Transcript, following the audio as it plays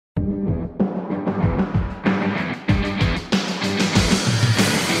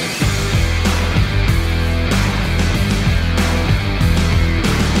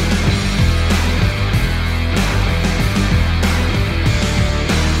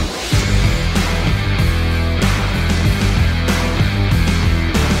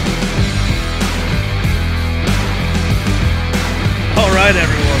right,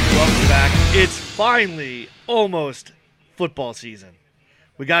 everyone, welcome back. It's finally almost football season.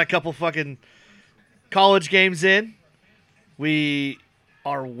 We got a couple fucking college games in. We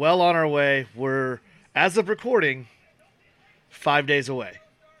are well on our way. We're, as of recording, 5 days away.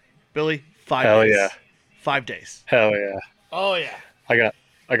 Billy, 5 Hell days. yeah. 5 days. Hell yeah. Oh, yeah. I got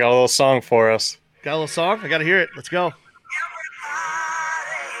a little song for us. Got a little song? I got to hear it. Let's go.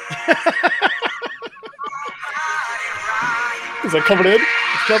 Is that coming in?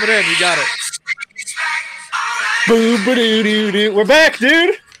 It's coming in. You got it. Boo-ba-doo-doo-doo. We're back,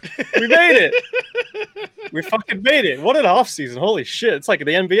 dude. We made it. We fucking made it. What an offseason. Holy shit. It's like the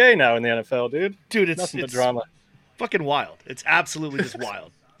NBA now in the NFL, dude. Dude, it's nothing but drama. Fucking wild. It's absolutely just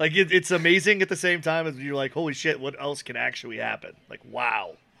wild. Like, it's amazing at the same time as you're like, holy shit, what else can actually happen? Like,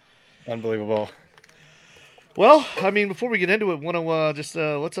 wow. Unbelievable. Well, I mean, before we get into it, want to just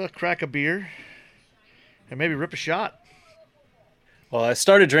let's crack a beer and maybe rip a shot. Well, I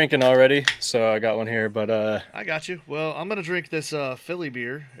started drinking already, so I got one here, but I got you. Well, I'm gonna drink this Philly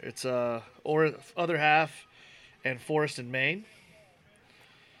beer. It's or other half and Forest and Maine.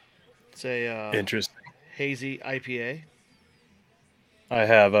 It's a interesting. hazy IPA. I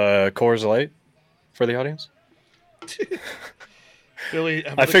have a Coors Light for the audience. Billy,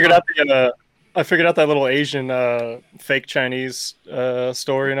 I figured out that little Asian fake Chinese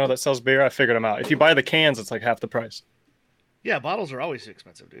store, that sells beer. I figured them out. If you buy the cans, it's like half the price. Yeah, bottles are always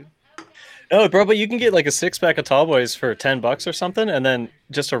expensive, dude. No, bro, but you can get like a 6-pack of Tall Boys for $10 or something, and then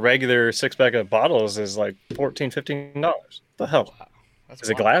just a regular 6-pack of bottles is like $14, $15. The hell? Wow. That's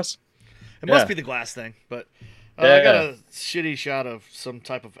is it wild. glass? It must be the glass thing, but I got a shitty shot of some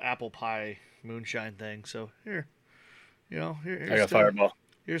type of apple pie moonshine thing. So here's I got Fireball.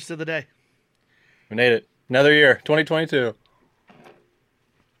 Here's to the day. We made it. Another year, 2022.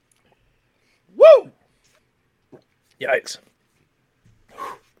 Woo! Yikes.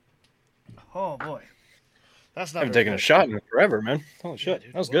 Oh boy, that's not. I haven't taken a shot in forever, man. Holy shit,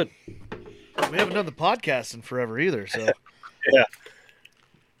 dude. that was good. We haven't done the podcast in forever either, so Yeah.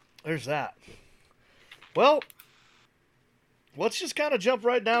 There's that. Well, let's just kind of jump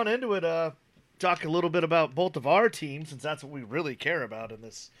right down into it. Talk a little bit about both of our teams, since that's what we really care about in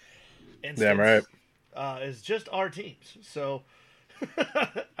this instance. Damn right. Is just our teams. So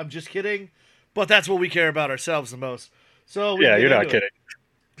I'm just kidding, but that's what we care about ourselves the most. So yeah, you're not kidding.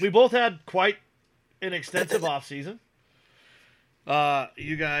 We both had quite an extensive offseason.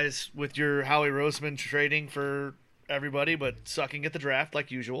 You guys with your Howie Roseman trading for everybody, but sucking at the draft like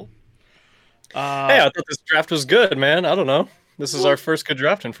usual. Hey, I thought this draft was good, man. I don't know. This is our first good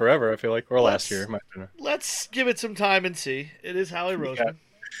draft in forever, I feel like. Or last year, my opinion. Let's give it some time and see. It is Howie Roseman. Yeah.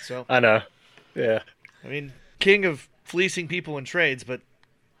 So I know. Yeah. I mean, king of fleecing people in trades, but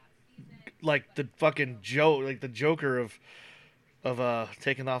like the fucking the Joker of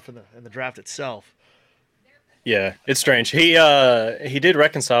taking off in the draft itself. Yeah, it's strange. He did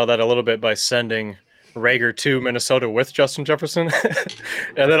reconcile that a little bit by sending Rager to Minnesota with Justin Jefferson,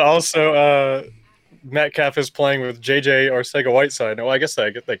 and then also Metcalf is playing with JJ Arcega-Whiteside. No, I guess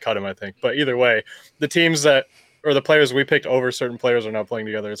they cut him, I think. But either way, the teams the players we picked over certain players are now playing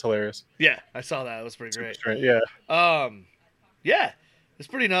together. It's hilarious. Yeah, I saw that. It was pretty great. Strange. Yeah. Yeah, it's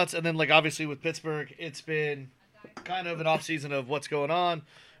pretty nuts. And then like obviously with Pittsburgh, it's been kind of an off season of what's going on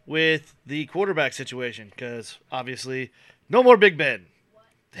with the quarterback situation, because obviously no more Big Ben.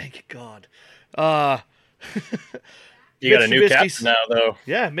 Thank God. You got a new captain now, though.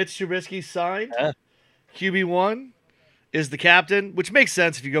 Yeah, Mitch Trubisky signed. Yeah. QB1 is the captain, which makes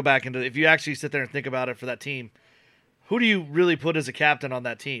sense if you go back if you actually sit there and think about it for that team. Who do you really put as a captain on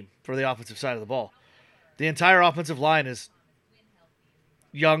that team for the offensive side of the ball? The entire offensive line is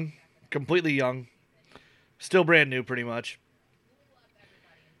young, completely young, still brand new pretty much.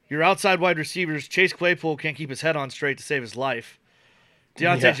 Your outside wide receivers, Chase Claypool can't keep his head on straight to save his life.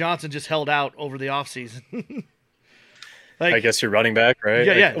 Deontay Johnson just held out over the offseason. I guess you're running back, right?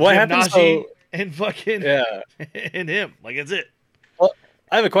 Yeah. What happens Najee and fucking yeah, and him. Like, that's it. Well,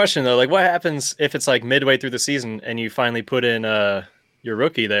 I have a question though. Like, what happens if it's like midway through the season and you finally put in your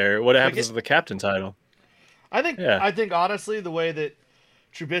rookie there? What happens to the captain title? I think honestly, the way that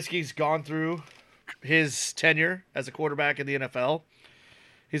Trubisky's gone through his tenure as a quarterback in the NFL,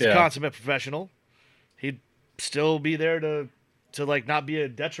 he's a consummate professional. He'd still be there to like not be a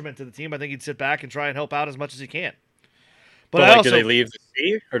detriment to the team. I think he'd sit back and try and help out as much as he can. But do they leave the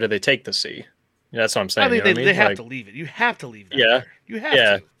C or do they take the C? Yeah, that's what I'm saying. I mean, they have to leave it. You have to leave that. Yeah. There. You have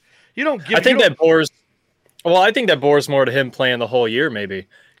to. You don't give. I think that bores. Well, I think that bores more to him playing the whole year, maybe.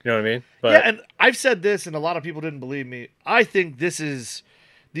 You know what I mean? But, yeah, and I've said this, and a lot of people didn't believe me. I think this is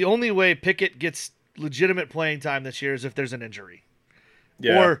the only way Pickett gets legitimate playing time this year is if there's an injury.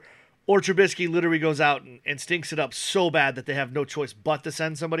 Yeah. Or Trubisky literally goes out and stinks it up so bad that they have no choice but to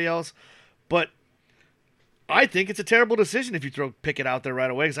send somebody else. But I think it's a terrible decision if you throw Pickett out there right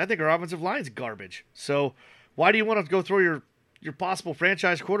away because I think our offensive line's garbage. So why do you want to go throw your possible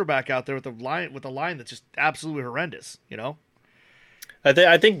franchise quarterback out there with a line that's just absolutely horrendous? You know.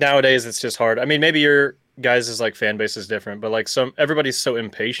 I think nowadays it's just hard. I mean, maybe your guys' like fan base is different, but like everybody's so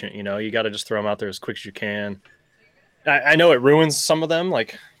impatient. You know, you got to just throw them out there as quick as you can. I know it ruins some of them.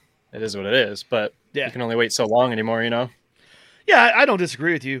 Like it is what it is, but you can only wait so long anymore. You know. Yeah, I don't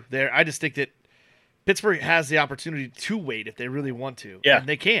disagree with you there. I just think that Pittsburgh has the opportunity to wait if they really want to. Yeah. And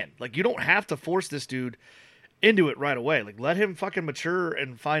they can. Like, you don't have to force this dude into it right away. Like, let him fucking mature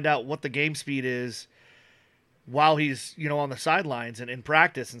and find out what the game speed is while he's, on the sidelines and in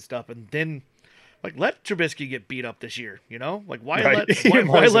practice and stuff. And then, like, let Trubisky get beat up this year, Like, why let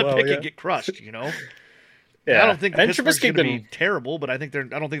Pickett get crushed, Yeah. I don't think Pittsburgh's going to be terrible, but I don't think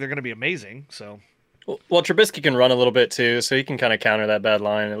they're going to be amazing, so... Well, Trubisky can run a little bit too, so he can kind of counter that bad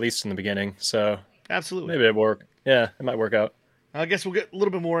line, at least in the beginning. So absolutely, maybe it'll work. Yeah, it might work out. I guess we'll get a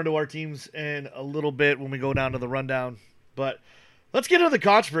little bit more into our teams in a little bit when we go down to the rundown. But let's get into the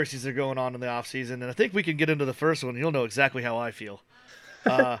controversies that are going on in the offseason, and I think we can get into the first one. You'll know exactly how I feel.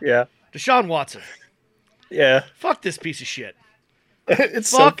 Yeah. Deshaun Watson. Yeah. Fuck this piece of shit. It's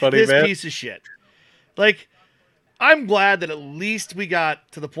so funny, man. Fuck this piece of shit. Like... I'm glad that at least we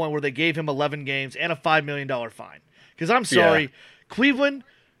got to the point where they gave him 11 games and a $5 million fine. Because I'm sorry, Cleveland,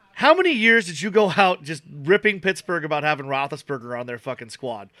 how many years did you go out just ripping Pittsburgh about having Roethlisberger on their fucking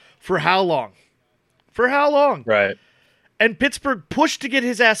squad? For how long? For how long? Right. And Pittsburgh pushed to get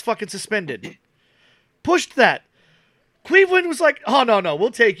his ass fucking suspended. Pushed that. Cleveland was like, oh, no,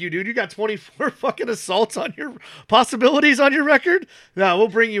 we'll take you, dude. You got 24 fucking assaults on your possibilities on your record? No, we'll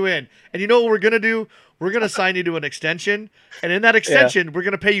bring you in. And you know what we're going to do? We're going to sign you to an extension, and in that extension, we're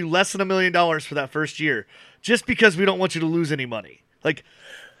going to pay you less than $1 million for that first year, just because we don't want you to lose any money. Like,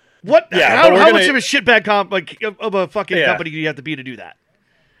 what? Yeah, how much of a shitbag of a fucking company do you have to be to do that?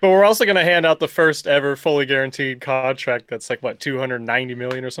 But we're also going to hand out the first ever fully guaranteed contract that's like, what, $290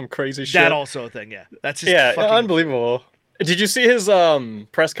 million or some crazy shit? That also a thing, yeah. That's just fucking unbelievable. Did you see his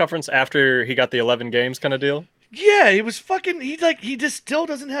press conference after he got the 11 games kind of deal? Yeah, he was fucking. He just still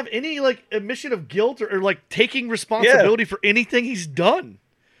doesn't have any admission of guilt or taking responsibility for anything he's done.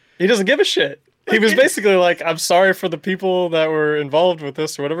 He doesn't give a shit. He was basically like, "I'm sorry for the people that were involved with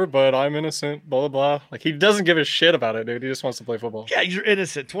this or whatever, but I'm innocent." Blah blah blah. Like he doesn't give a shit about it, dude. He just wants to play football. Yeah, you're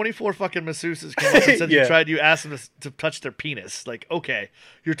innocent. 24 fucking masseuses came up and said you asked them to touch their penis. Like, okay,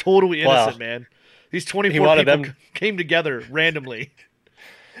 you're totally innocent, man. These 24 people came together randomly.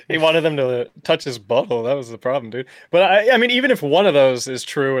 He wanted them to touch his butthole. That was the problem, dude. But I mean, even if one of those is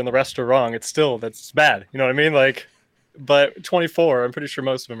true and the rest are wrong, that's bad. You know what I mean? Like, but 24, I'm pretty sure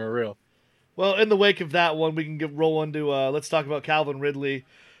most of them are real. Well, in the wake of that one, we can roll into let's talk about Calvin Ridley.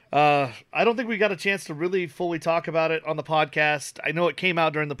 I don't think we got a chance to really fully talk about it on the podcast. I know it came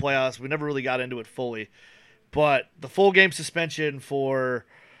out during the playoffs. We never really got into it fully. But the full game suspension for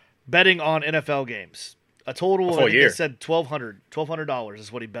betting on NFL games. A total of, they said $1,200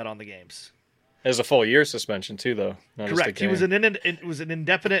 is what he bet on the games. It was a full year suspension too, though. Correct. It was an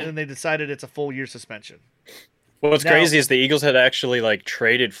indefinite, and they decided it's a full year suspension. Well, what's crazy is the Eagles had actually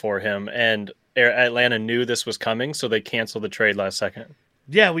traded for him, and Atlanta knew this was coming, so they canceled the trade last second.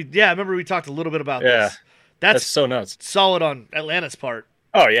 Yeah, I remember we talked a little bit about this. That's so nuts. Solid on Atlanta's part.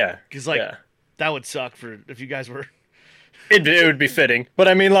 Oh yeah, because that would suck if you guys were. It would be fitting, but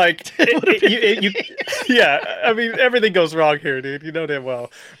I mean, I mean, everything goes wrong here, dude. You know damn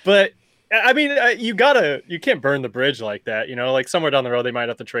well. But I mean, you can't burn the bridge like that. Somewhere down the road they might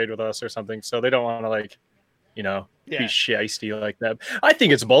have to trade with us or something, so they don't want to be shisty like that. I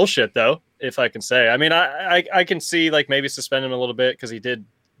think it's bullshit, though, if I can say. I mean, I can see maybe suspend him a little bit because he did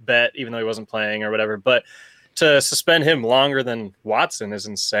bet even though he wasn't playing or whatever. But to suspend him longer than Watson is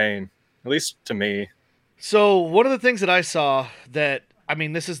insane, at least to me. So one of the things that I saw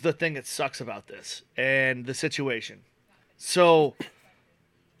this is the thing that sucks about this and the situation. So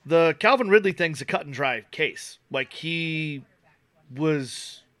the Calvin Ridley thing's a cut and dry case. The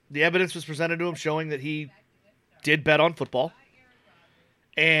evidence was presented to him showing that he did bet on football.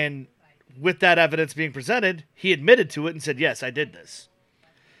 And with that evidence being presented, he admitted to it and said, yes, I did this.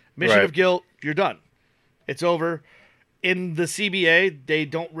 Admission of guilt, you're done. It's over. In the CBA, they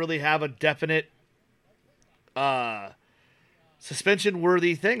don't really have a definite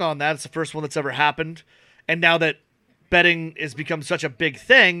suspension-worthy thing on that. It's the first one that's ever happened. And now that betting has become such a big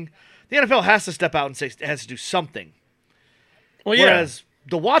thing, the NFL has to step out and say it has to do something. Well, yeah. Whereas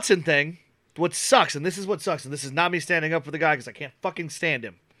the Watson thing, what sucks, and this is what sucks, and this is not me standing up for the guy because I can't fucking stand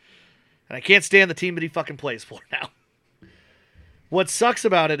him. And I can't stand the team that he fucking plays for now. What sucks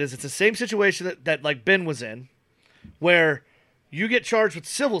about it is it's the same situation that like Ben was in, where you get charged with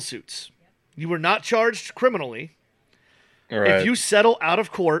civil suits. You were not charged criminally. Right. If you settle out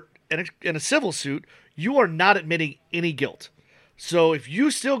of court in a civil suit, you are not admitting any guilt. So if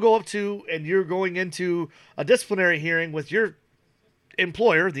you still go up to and you're going into a disciplinary hearing with your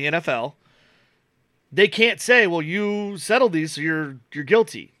employer, the NFL, they can't say, well, you settled these, so you're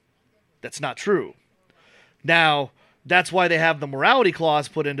guilty. That's not true. Now, that's why they have the morality clause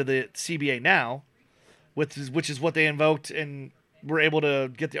put into the CBA now, which is what they invoked and were able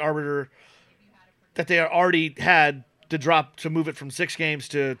to get the arbiter that they already had to move it from 6 games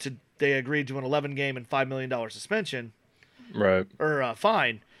to they agreed to an 11-game and $5 million suspension. Right. Or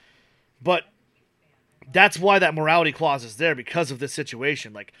fine. But that's why that morality clause is there, because of this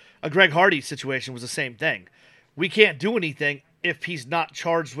situation. Like a Greg Hardy situation was the same thing. We can't do anything if he's not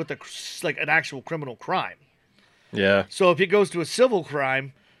charged with an actual criminal crime. Yeah. So if it goes to a civil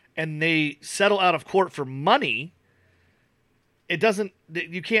crime and they settle out of court for money,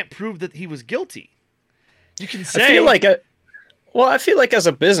 you can't prove that he was guilty. You can say, I feel like as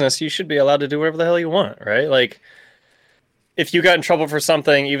a business, you should be allowed to do whatever the hell you want, right? Like, if you got in trouble for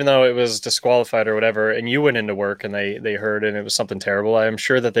something, even though it was disqualified or whatever, and you went into work and they heard and it was something terrible, I'm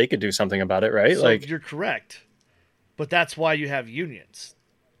sure that they could do something about it, right? So like, you're correct. But that's why you have unions.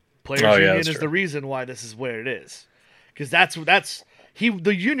 Players Union is the reason why this is where it is. Because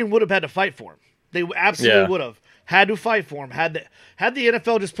the union would have had to fight for him. They absolutely would have had to fight for him. Had the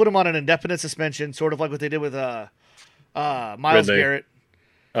NFL just put him on an indefinite suspension, sort of like what they did with Myles Garrett.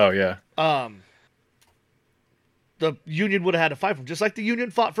 Oh yeah. The union would have had to fight for him, just like the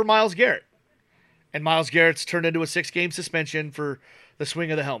union fought for Myles Garrett. And Myles Garrett's turned into a 6-game suspension for the swing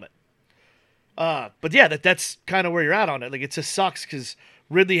of the helmet. But yeah, that's kind of where you're at on it. Like, it just sucks because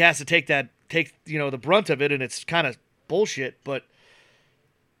Ridley has to take the brunt of it, and it's kind of bullshit, but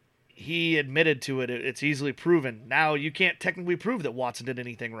he admitted to it. It's easily proven. Now you can't technically prove that Watson did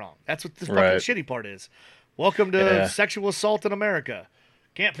anything wrong. That's what the fucking shitty part is. Welcome to sexual assault in America.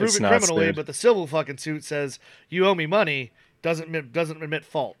 Can't prove it criminally, but the civil fucking suit says you owe me money. Doesn't admit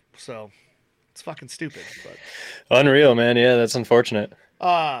fault. So it's fucking stupid. But unreal, man. Yeah, that's unfortunate.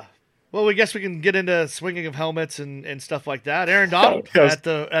 Well, we guess we can get into swinging of helmets and stuff like that. Aaron Donald at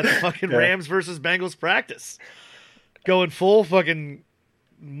the fucking Rams versus Bengals practice, going full fucking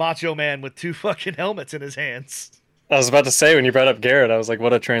macho man with 2 fucking helmets in his hands. I was about to say, when you brought up Garrett, I was like,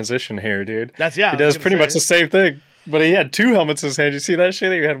 what a transition here, dude. He does pretty much the same thing. But he had 2 helmets in his hand. You see that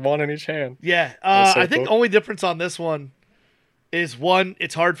shit? He had 1 in each hand. Yeah. I think the only difference on this one is, one,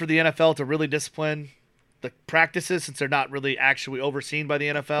 it's hard for the NFL to really discipline the practices since they're not really actually overseen by the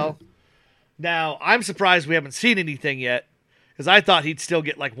NFL. Now, I'm surprised we haven't seen anything yet, because I thought he'd still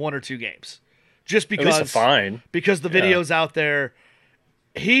get like 1 or 2 games. Just because, at least a fine. Because the video's out there.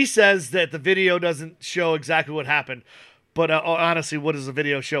 He says that the video doesn't show exactly what happened. But honestly, what does the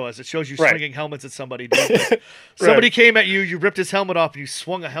video show us? It shows you swinging helmets at somebody. Dude. Somebody came at you, you ripped his helmet off, and you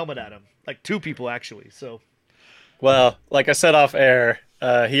swung a helmet at him. Like 2 people, actually. So, well, like I said off air,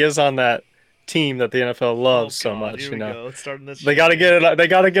 he is on that team that the NFL loves so much. Here we go. It's starting this. They got to get it. They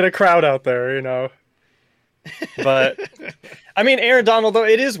got to get a crowd out there, you know. But I mean, Aaron Donald, though,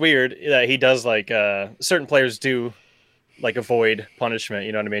 it is weird that he does like certain players do like avoid punishment,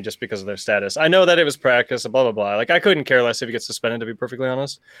 you know what I mean, just because of their status. I know that it was practice, blah blah blah. Like, I couldn't care less if he gets suspended, to be perfectly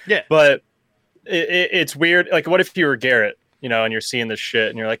honest. Yeah. But it's weird. Like, what if you were Garrett, you know, and you're seeing this shit,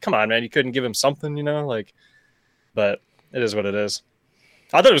 and you're like, come on, man, you couldn't give him something, you know, like. But it is what it is.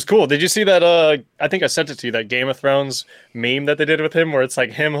 I thought it was cool. Did you see that? I think I sent it to you, that Game of Thrones meme that they did with him, where it's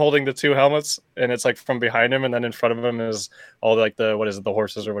like him holding the 2 helmets, and it's like from behind him, and then in front of him is all like the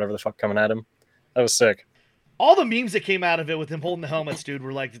horses or whatever the fuck coming at him. That was sick. All the memes that came out of it with him holding the helmets, dude,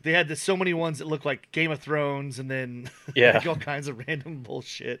 were like, they had so many ones that looked like Game of Thrones, and then like all kinds of random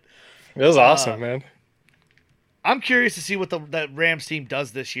bullshit. It was awesome, man. I'm curious to see what that Rams team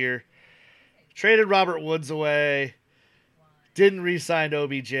does this year. Traded Robert Woods away. Didn't re-sign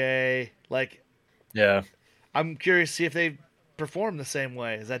OBJ. Like, yeah. I'm curious to see if they perform the same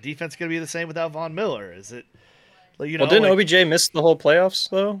way. Is that defense going to be the same without Von Miller? Is it, like, you know? Well, didn't OBJ miss the whole playoffs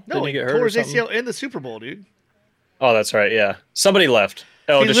though? No, didn't he get hurt tore or his something? ACL in the Super Bowl, dude. Oh, that's right. Yeah, somebody left.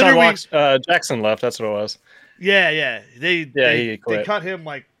 Oh, Deshaun Jackson left. That's what it was. Yeah. They quit. cut him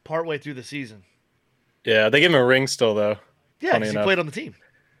like partway through the season. Yeah, they gave him a ring still though. Yeah, because he played on the team.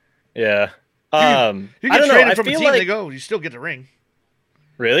 Yeah. You I get don't know. traded I from a feel team, like they go, you still get the ring.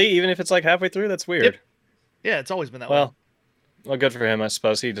 really, even if it's like halfway through, that's weird. Yep. Yeah, it's always been that way. Well, good for him, I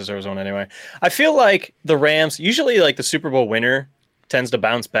suppose. He deserves one anyway. I feel like the Rams, usually like the Super Bowl winner tends to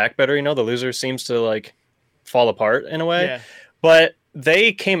bounce back better. You know, the loser seems to like fall apart in a way. Yeah. But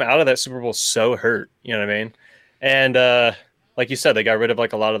they came out of that Super Bowl so hurt, you know what I mean? And like you said, they got rid of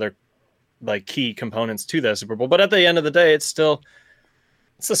like a lot of their like key components to that Super Bowl. But at the end of the day, it's the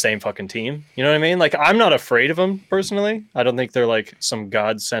same fucking team. You know what I mean? Like I'm not afraid of them personally. I don't think they're like some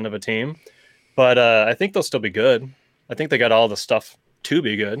godsend of a team, but I think they'll still be good. I think they got all the stuff to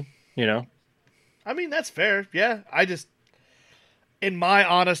be good. You know? I mean, that's fair. Yeah. In my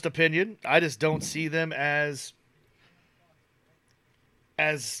honest opinion, I just don't see them as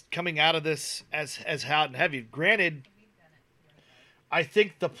coming out of this as hot and heavy. Granted, I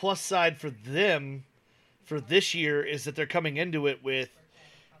think the plus side for them for this year is that they're coming into it with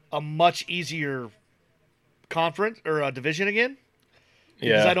a much easier conference or a division again.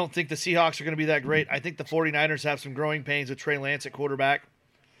 Because I don't think the Seahawks are going to be that great. I think the 49ers have some growing pains with Trey Lance at quarterback.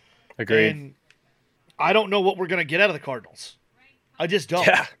 Agreed. And I don't know what we're going to get out of the Cardinals. I just don't.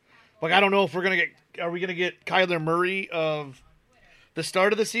 Yeah. Like, I don't know if are we going to get Kyler Murray of the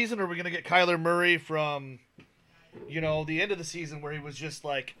start of the season, or are we going to get Kyler Murray from, the end of the season where he was just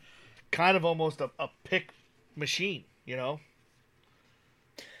like kind of almost a pick machine, And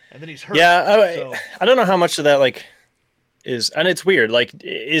then he's hurt. Yeah. I don't know how much of that like is, and it's weird. Like,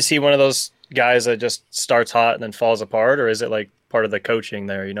 is he one of those guys that just starts hot and then falls apart, or is it like part of the coaching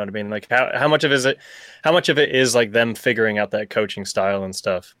there? You know what I mean? Like how much of it is like them figuring out that coaching style and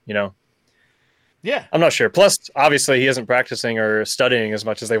stuff, Yeah. I'm not sure. Plus, obviously he isn't practicing or studying as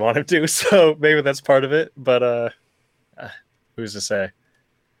much as they want him to. So maybe that's part of it, but who's to say?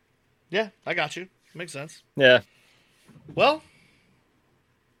 Yeah, I got you. Makes sense. Yeah. Well,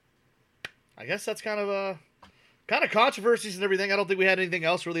 I guess that's kind of controversies and everything. I don't think we had anything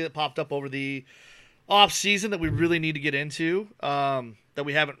else really that popped up over the off season that we really need to get into that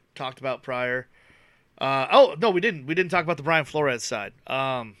we haven't talked about prior. No, we didn't. We didn't talk about the Brian Flores side.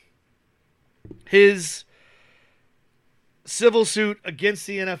 His civil suit against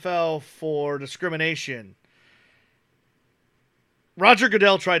the NFL for discrimination. Roger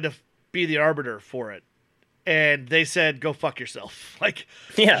Goodell tried to be the arbiter for it, and they said, "Go fuck yourself." Like,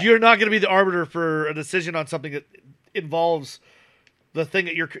 You're not going to be the arbiter for a decision on something that involves the thing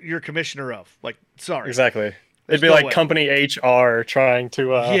that you're commissioner of. Like, sorry. Exactly. It'd be like way. Company HR trying to,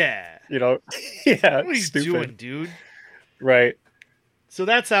 yeah. Yeah. What are you doing, dude? Right. So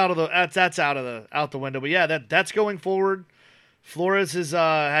that's out the window. But yeah, that's going forward. Flores has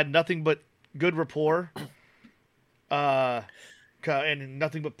had nothing but good rapport, and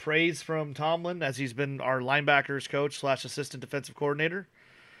nothing but praise from Tomlin, as he's been our linebackers coach / assistant defensive coordinator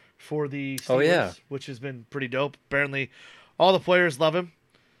for the Steelers, which has been pretty dope. Apparently, all the players love him.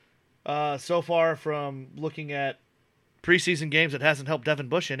 So far, from looking at preseason games, it hasn't helped Devin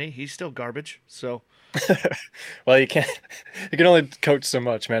Bush any. He's still garbage. So. Well, you can only coach so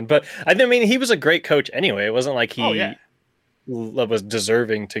much, man. But I mean, he was a great coach anyway. It wasn't like he was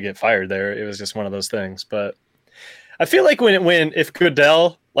deserving to get fired there. It was just one of those things. But I feel like if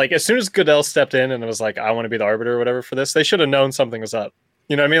Goodell, like as soon as Goodell stepped in and it was like, I want to be the arbiter or whatever for this, they should have known something was up.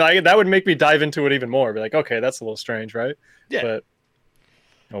 You know what I mean? Like that would make me dive into it even more. Be like, okay, that's a little strange, right? Yeah. But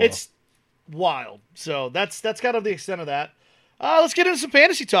it's wild. So that's kind of the extent of that. Let's get into some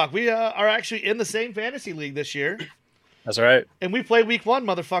fantasy talk. We are actually in the same fantasy league this year. That's right. And we played week 1,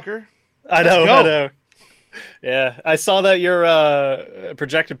 motherfucker. I know. Yeah, I saw that your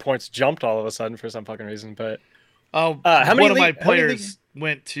projected points jumped all of a sudden for some fucking reason. But how many one of my players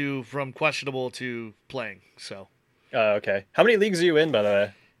went from questionable to playing. So. Okay. How many leagues are you in, by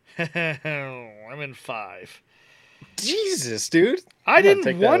the way? I'm in 5. Jesus, dude. I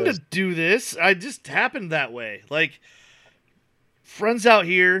didn't want to do this. I just happened that way. Like. Friends out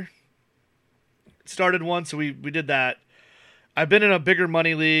here started one, so we did that. I've been in a bigger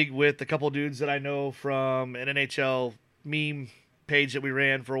money league with a couple dudes that I know from an NHL meme page that we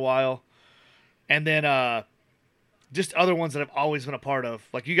ran for a while. And then just other ones that I've always been a part of.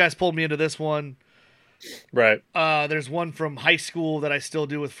 Like you guys pulled me into this one. Right. There's one from high school that I still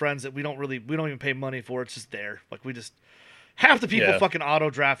do with friends that we don't even pay money for. It's just there. Like we just half the people fucking auto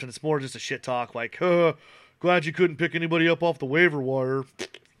draft and it's more just a shit talk like, glad you couldn't pick anybody up off the waiver wire.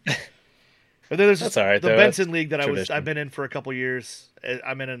 And then there's the Benson League that I've been in for a couple years.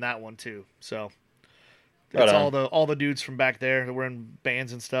 I'm in that one too. So it's all the dudes from back there that were in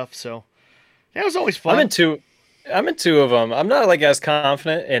bands and stuff. So yeah, it was always fun. I'm in two of them. I'm not like as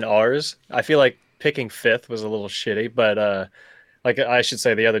confident in ours. I feel like picking 5th was a little shitty, but like I should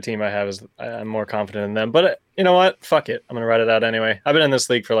say the other team I have I'm more confident in them. But you know what? Fuck it. I'm gonna write it out anyway. I've been in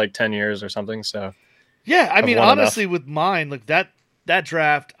this league for like 10 years or something, so. Yeah, I I've mean, won enough. honestly, with mine, like that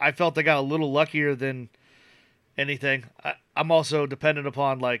draft, I felt I got a little luckier than anything. I'm also dependent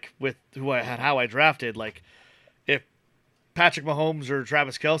upon like with who I had, how I drafted. Like if Patrick Mahomes or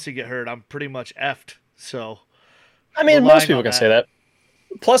Travis Kelsey get hurt, I'm pretty much effed. So I mean, most relying people on can say that.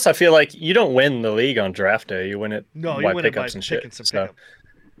 that. Plus, I feel like you don't win the league on draft day. You win it No, you by win it by pickups and shit. picking some So pickup,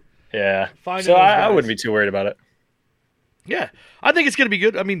 yeah. finding So those I wouldn't guys. be too worried about it. Yeah, I think it's gonna be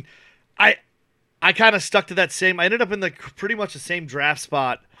good. I mean, I I kind of stuck to that same. I ended up in the pretty much the same draft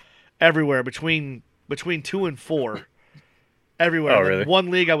spot everywhere between 2 and 4 everywhere. Oh, And then really?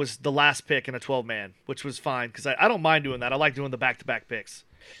 one league I was the last pick in a 12-man, which was fine because I don't mind doing that. I like doing the back-to-back picks.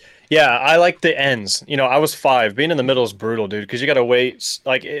 Yeah, I like the ends. I was 5. Being in the middle is brutal, dude, because you got to wait.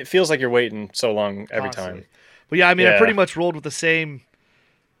 Like, it feels like you're waiting so long every time. Constantly. But yeah, I mean, I Yeah, pretty much rolled with the same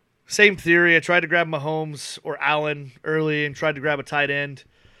theory. I tried to grab Mahomes or Allen early and tried to grab a tight end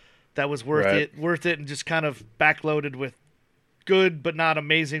that was right. worth it, and just kind of backloaded with good but not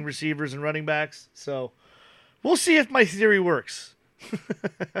amazing receivers and running backs. So we'll see if my theory works.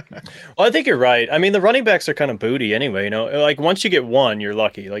 Well, I think you're right. I mean, the running backs are kind of booty anyway. Like once you get one, you're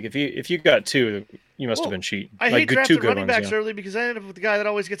lucky. Like if you got two, you must have Well, been cheating. I Like hate good two drafting good running ones. backs early because I ended up with the guy that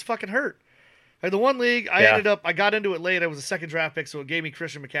always gets fucking hurt. Like the one league, Yeah, I got into it late. I was a second draft pick, so it gave me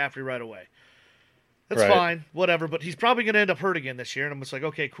Christian McCaffrey right away. That's right. fine, whatever. But he's probably going to end up hurt again this year, and I'm just like,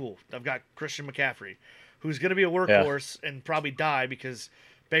 okay, cool. I've got Christian McCaffrey, who's going to be a Yeah, workhorse and probably die because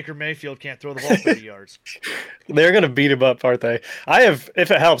Baker Mayfield can't throw the ball 30 yards. they're gonna beat him up, aren't they? If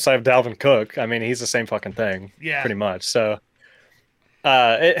it helps, I have Dalvin Cook. I mean, he's the same fucking thing, Yeah, pretty much. So,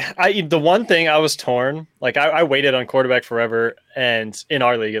 the one thing I was torn. Like I waited on quarterback forever, and in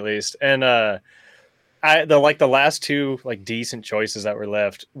our league at least, and the last two like decent choices that were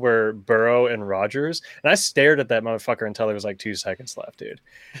left were Burrow and Rodgers, and I stared at that motherfucker until there was like 2 seconds left, dude.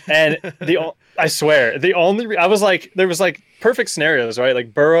 And I swear the only I was like there was like perfect scenarios, right?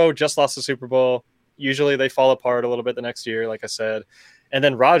 Like Burrow just lost the Super Bowl. Usually they fall apart a little bit the next year, like I said. And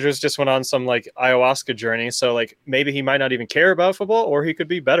then Rodgers just went on some like ayahuasca journey, so like maybe he might not even care about football, or he could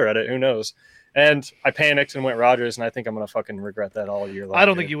be better at it. Who knows? And I panicked and went Rodgers, and I think I'm gonna fucking regret that all year I long,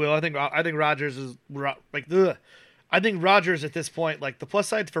 don't think dude. you will. I think Rodgers is like ugh. I think Rodgers at this point, like the plus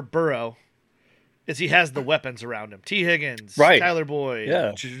side for Burrow is he has the weapons around him. T. Higgins, Right? Tyler Boyd,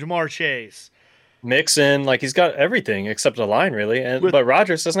 Yeah. Jamar Chase. Mixon, like he's got everything except a line, really. And With but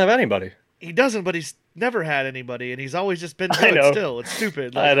Rodgers doesn't have anybody. he doesn't, but he's never had anybody, and he's always just been I good. know, Still, it's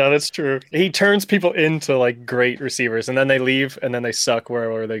stupid. I Like know that's true. He turns people into like great receivers, and then they leave, and then they suck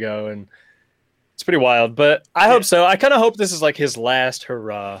wherever they go, and it's pretty wild. But I yeah, hope so. I kind of hope this is like his last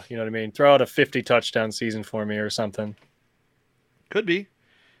hurrah. You know what I mean? Throw out a 50 touchdown season for me or something. could be,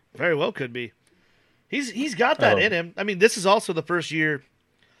 very well could be. He's got I that hope. in him. I mean, this is also the first year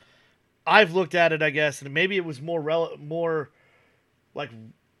I've looked at it, I guess, and maybe it was more like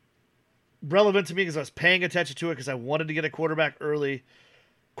relevant to me because I was paying attention to it because I wanted to get a quarterback early.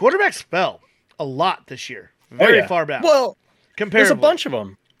 Quarterbacks fell a lot this year, Oh very yeah. far down Well, there's a comparatively. bunch of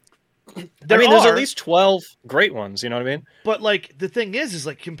them. I There mean, there's at are, least 12 great ones. You know what I mean? but like the thing is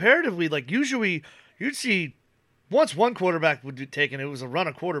like comparatively, like usually you'd see once one quarterback would be taken, it was a run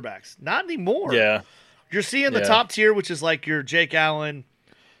of quarterbacks. Not anymore. Yeah. You're seeing the Yeah. top tier, which is like your Jake Allen,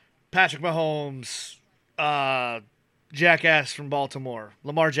 Patrick Mahomes, Jackass from Baltimore,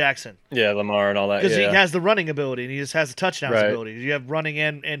 Lamar Jackson. Yeah. Lamar and all that. Because he Yeah. has the running ability and he just has the touchdowns Right. ability. You have running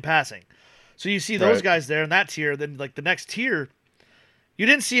and passing. So you see those Right. guys there in that tier. Then like the next tier, you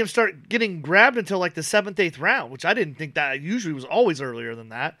didn't see him start getting grabbed until like the seventh, eighth round, which I didn't think that usually was always earlier than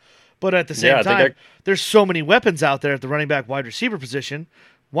that. But at the same Yeah. I think time, there's so many weapons out there at the running back wide receiver position.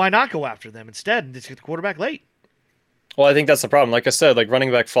 Why not go after them instead and just get the quarterback late? Well, I think that's the problem. Like I said, like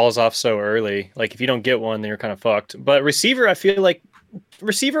running back falls off so early. Like if you don't get one, then you're kind of fucked. But receiver, I feel like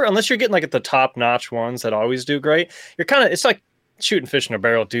receiver, unless you're getting like at the top notch ones that always do great, you're kind of it's like shooting fish in a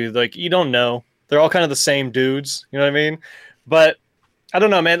barrel, dude. Like you don't know. They're all kind of the same dudes. You know what I mean? But I don't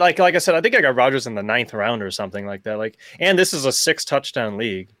know, man. Like I said, I think I got Rodgers in the 9th round or something like that. Like, and this is a 6 touchdown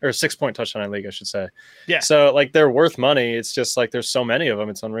league or 6 point touchdown league, I should say. Yeah. So like they're worth money. It's just like there's so many of them.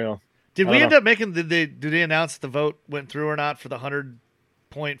 It's unreal. Did I we don't end know. up making? Did they announce the vote went through or not for the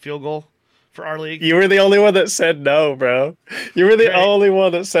 100-point field goal for our league? You were the only one that said no, bro. You were the Great. only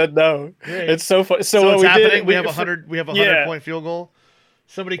one that said no. Great. It's so fun. So So what it's we happening. did, We have a hundred. We have a 100-point field goal.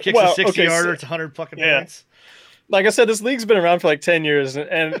 Somebody kicks a Well, 60-yarder. so- It's 100 fucking yeah. points. like I said, this league's been around for like 10 years,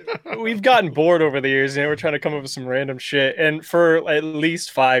 and we've gotten bored over the years. We're trying to come up with some random shit. And for at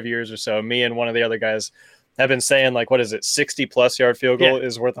least 5 years or so, me and one of the other guys have been saying, like, what is it, 60+ yard field goal Yeah.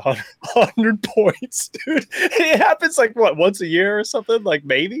 is worth 100 points, dude. It happens like what, once a year or something, like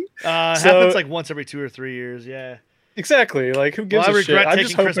maybe. Happens like once every 2 or 3 years. Yeah. Exactly. Like, who Well, gives I a shit? regret I'm taking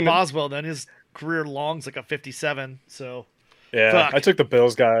just Chris hoping. Boswell. Then his career long's like a 57. So Yeah, fuck. I took the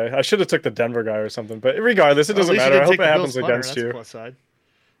Bills guy. I should have took the Denver guy or something. But regardless, it Well, at doesn't least you matter. I didn't hope take it the Bills happens punter. against That's a you. plus side.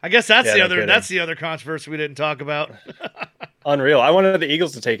 I guess that's Yeah, the no other. kidding. That's the other controversy we didn't talk about. Unreal. I wanted the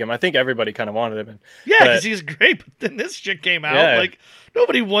Eagles to take him. I think everybody kind of wanted him. Yeah, because But he's great. But then this shit came out. yeah, Like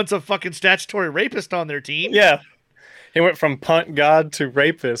nobody wants a fucking statutory rapist on their team. yeah. He went from punt god to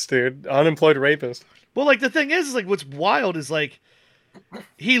rapist, dude. Unemployed rapist. Well, like the thing is like what's wild is like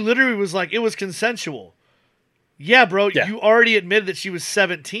he literally was like it was consensual. Yeah, bro, Yeah. you already admitted that she was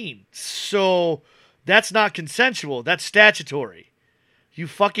 17. So that's not consensual. That's statutory. You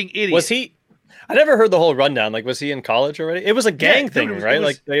fucking idiot. Was he? I never heard the whole rundown. Like, was he in college already? It was a gang dude, thing, it right? was-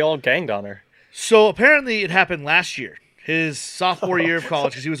 Like, they all ganged on her. So apparently it happened last year, his sophomore year of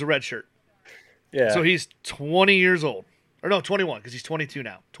college, because he was a redshirt. Yeah. So he's 20 years old. Or no, 21, because he's 22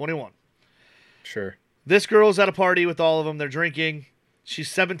 now. 21. Sure. This girl's at a party with all of them. They're drinking. She's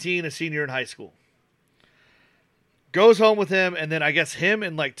 17, a senior in high school. Goes home with him, and then I guess him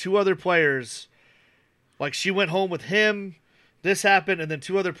and like two other players, like she went home with him. This happened, and then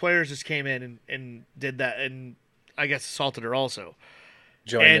two other players just came in and did that, and I guess assaulted her also.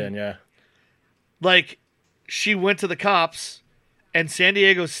 Joined in, yeah. Like, she went to the cops, and San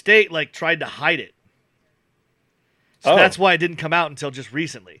Diego State like tried to hide it. So that's why it didn't come out until just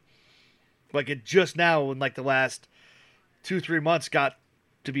recently. Like it just now in like the last 2-3 months got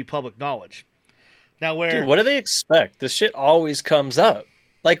to be public knowledge. Now where Dude, what do they expect? This shit always comes up.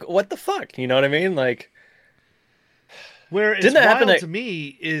 Like, what the fuck? You know what I mean? Like, where it's didn't that happen wild at- to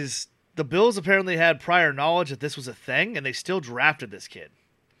me is the Bills apparently had prior knowledge that this was a thing, and they still drafted this kid.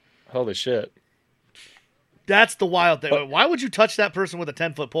 holy shit. That's the wild thing. But- Why would you touch that person with a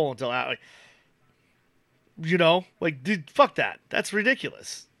 10-foot pole until out? Like, you know, like, dude, fuck that. That's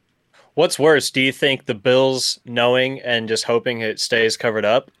ridiculous. What's worse? Do you think the Bills knowing and just hoping it stays covered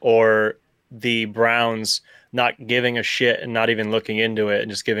up, or the Browns not giving a shit and not even looking into it and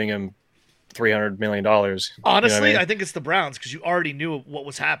just giving him $300 million? Honestly, you know what I mean? I think it's the Browns because you already knew what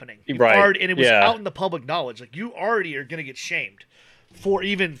was happening. You Right. and it was Yeah. out in the public knowledge. Like, you already are going to get shamed for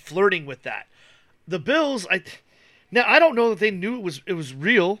even flirting with that. The Bills, now I don't know that they knew it was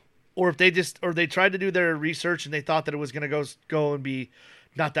real, or if they tried to do their research and they thought that it was going to go and be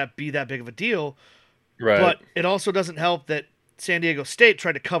that big of a deal. Right. But it also doesn't help that San Diego State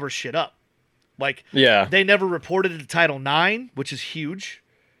tried to cover shit up. Like, Yeah. they never reported it to Title IX, which is huge.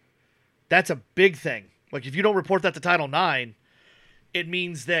 That's a big thing. Like, if you don't report that to Title IX, it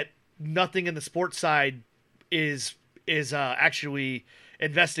means that nothing in the sports side is actually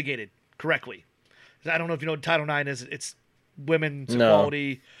investigated correctly. I don't know if you know what Title IX is. It's women's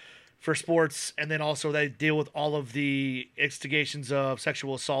equality for sports, and then also they deal with all of the instigations of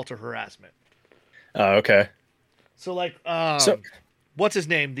sexual assault or harassment. Oh, okay. So, like, So- what's his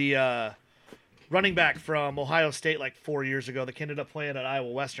name? The running back from Ohio State, like 4 years ago, that ended up playing at Iowa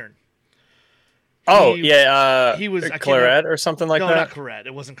Western. Oh, He- yeah. he was- I can't Claret or something like no, that? not Claret.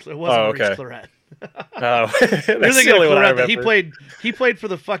 It wasn't. It wasn't Maurice okay. Claret. Oh, that's You're the thinking only of one I Claret. remember. He played for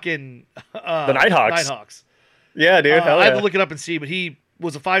the fucking The Nighthawks. Nighthawks. Yeah, dude. Hell I have yeah. to look it up and see, but he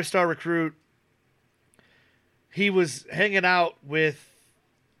was a 5-star recruit. He was hanging out with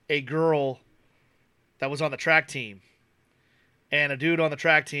a girl that was on the track team, and a dude on the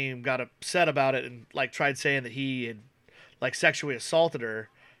track team got upset about it and like tried saying that he had like sexually assaulted her,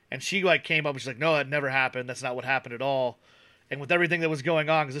 and she like came up and she's like, "No, that never happened. That's not what happened at all." And with everything that was going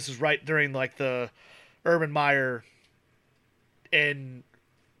on, because this is right during like the Urban Meyer and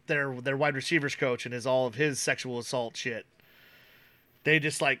their wide receivers coach and all of his sexual assault shit, they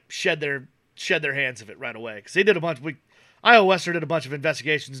just like shed their hands of it right away, because they did a bunch. Iowa Western did a bunch of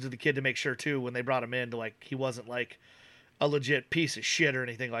investigations into the kid to make sure too when they brought him in to like he wasn't like a legit piece of shit or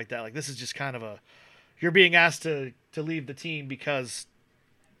anything like that. Like, this is just kind of you're being asked to leave the team because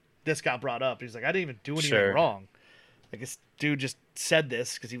this got brought up. He's like, I didn't even do anything Sure. wrong. Like, this dude just said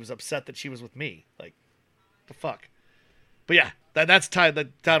this because he was upset that she was with me. Like, the fuck. But yeah, that's the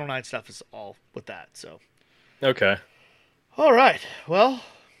Title IX stuff is all with that. So, Okay. all right. Well,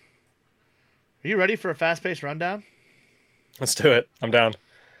 are you ready for a fast-paced rundown? Let's do it. I'm down.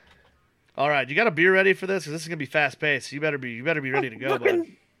 All right, you got a beer ready for this? Because this is gonna be fast-paced. You better be ready to go, bud. I've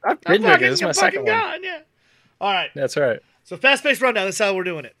I'm been drinking. This is my I'm second fucking one. gone, yeah. All right. That's right. So fast-paced rundown. That's how we're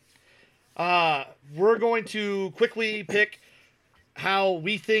doing it. We're going to quickly pick how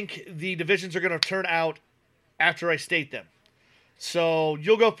we think the divisions are going to turn out after I state them. So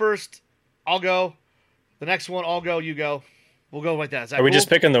you'll go first. I'll go. The next one, I'll go, you go. We'll go like that. Is that Are we cool? just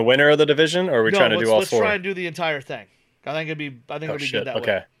picking the winner of the division, or are we No, trying to do all let's four? try and do the entire thing. I think it'll be good that way.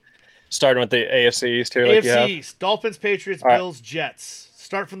 Okay. Starting with the AFC East here, like you AFC have. East: Dolphins, Patriots, All right. Bills, Jets.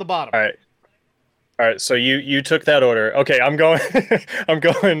 Start from the bottom. All right. So you took that order. Okay, I'm going. I'm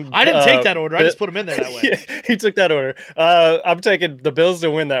going. I didn't take that order. I just put them in there that way. Yeah, he took that order. I'm taking the Bills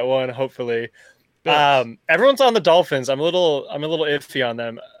to win that one. Hopefully. Bills. Everyone's on the Dolphins. I'm a little iffy on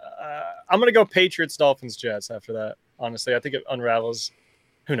them. I'm gonna go Patriots, Dolphins, Jets after that. Honestly, I think it unravels.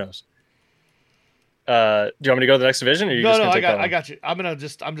 Who knows? Do you want me to go to the next division, or No, I got you. I'm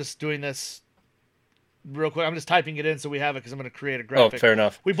just doing this real quick. I'm just typing it in so we have it because I'm going to create a graphic. Oh, fair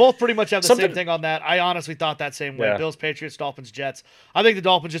enough. We both pretty much have the same thing on that. I honestly thought that same way. Yeah. Bills, Patriots, Dolphins, Jets. I think the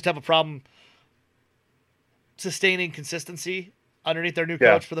Dolphins just have a problem sustaining consistency underneath their new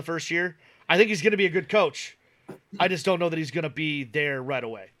coach for the first year. I think he's going to be a good coach. I just don't know that he's going to be there right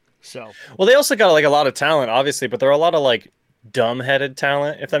away. So, well, they also got like a lot of talent, obviously, but there are a lot of like dumb-headed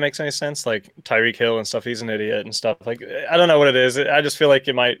talent, if that makes any sense. Like Tyreek Hill and stuff, he's an idiot and stuff. Like, I don't know what it is. I just feel like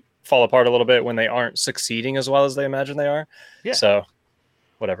it might fall apart a little bit when they aren't succeeding as well as they imagine they are. Yeah. So,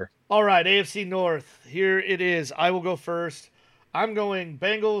 whatever. All right, AFC North. Here it is. I will go first. I'm going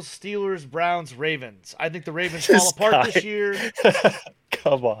Bengals, Steelers, Browns, Ravens. I think the Ravens fall apart this year.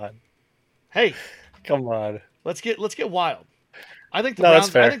 Come on. Hey, come on. Let's get wild. I think the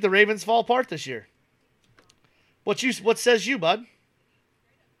Browns. I think the Ravens fall apart this year. What says you, bud?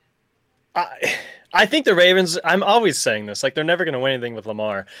 I think the Ravens. I'm always saying this. Like they're never going to win anything with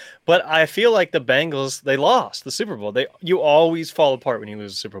Lamar, but I feel like the Bengals. They lost the Super Bowl. You always fall apart when you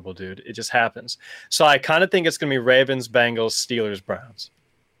lose the Super Bowl, dude. It just happens. So I kind of think it's going to be Ravens, Bengals, Steelers, Browns.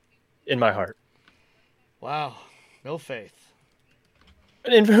 In my heart. Wow, no faith.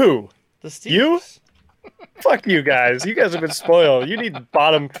 In who? The Steelers. You? Fuck you guys. You guys have been spoiled. You need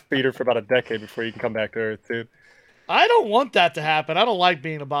bottom feeder for about a decade before you can come back to earth, dude. I don't want that to happen. I don't like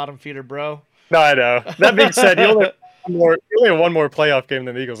being a bottom feeder, bro. No, I know. That being said, you only have one more playoff game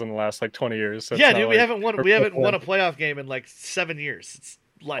than the Eagles in the last like 20 years. So yeah, dude, we haven't won a playoff game in like 7 years. It's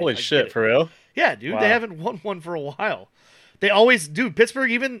like holy shit, for real? Yeah, dude, wow. They haven't won one for a while. They always, dude. Pittsburgh,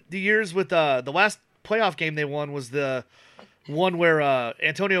 even the years with the last playoff game they won was the one where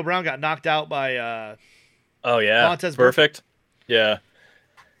Antonio Brown got knocked out by. Oh yeah, Montez perfect. Yeah.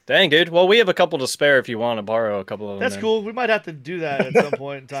 Dang, dude. Well, we have a couple to spare if you want to borrow a couple of them. That's cool. We might have to do that at some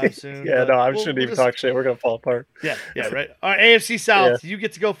point in time soon. Yeah, no, I shouldn't even talk shit. We're going to fall apart. Yeah, right. All right, AFC South. You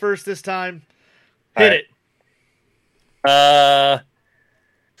get to go first this time. Hit it.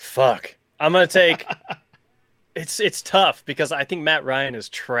 Fuck. I'm going to take... It's tough because I think Matt Ryan is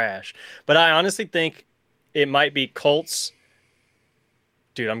trash. But I honestly think it might be Colts.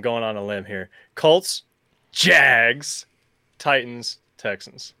 Dude, I'm going on a limb here. Colts, Jags, Titans,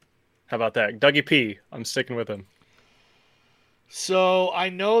 Texans. How about that? Dougie P. I'm sticking with him. So I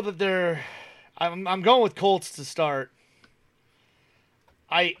know that I'm going with Colts to start.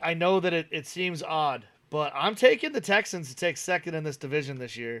 I know that it seems odd, but I'm taking the Texans to take second in this division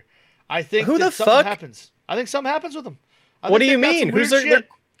this year. I think something happens. I think something happens with them. What do you mean? Who's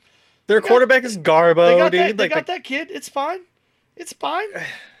their quarterback is Garbo, dude. They got that kid. It's fine. It's fine.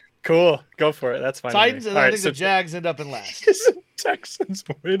 Cool. Go for it. That's fine. Titans, and I think the Jags end up in last. Texans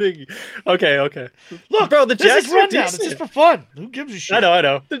winning. Okay. Look, bro, the Jags is rundown. It's just for fun. Who gives a shit? I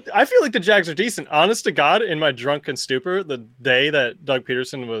know. I feel like the Jags are decent. Honest to God, in my drunken stupor, the day that Doug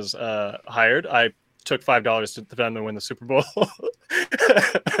Peterson was hired, I took $5 to them to win the Super Bowl.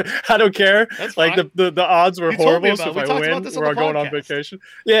 I don't care. That's like fine. the odds were horrible. So if I win, we're going on vacation.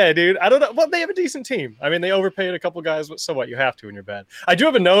 Yeah, dude. I don't know. Well, they have a decent team. I mean, they overpaid a couple guys, but so what? You have to when you're bad. I do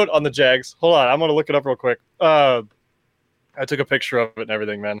have a note on the Jags. Hold on, I'm gonna look it up real quick. I took a picture of it and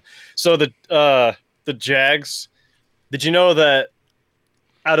everything, man. So the Jags. Did you know that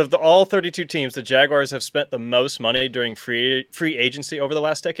out of all 32 teams, the Jaguars have spent the most money during free agency over the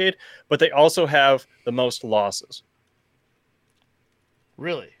last decade, but they also have the most losses.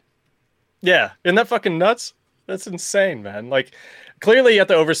 Really? Yeah. Isn't that fucking nuts? That's insane, man. Like, clearly you have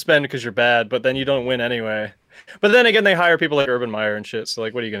to overspend because you're bad, but then you don't win anyway. But then again, they hire people like Urban Meyer and shit, so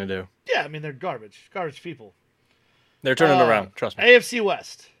like, what are you going to do? Yeah, I mean, they're garbage people. They're turning it around, trust me. AFC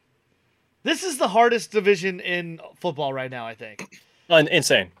West. This is the hardest division in football right now, I think.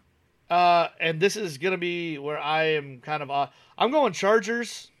 Insane. And this is going to be where I am kind of... I'm going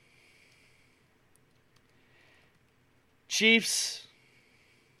Chargers, Chiefs,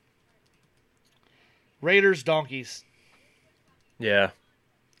 Raiders, Donkeys. Yeah.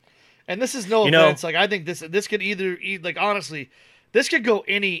 And this is no offense. Like, I think this could either... Like, honestly, this could go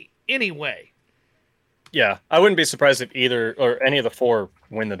any way. Yeah. I wouldn't be surprised if either or any of the four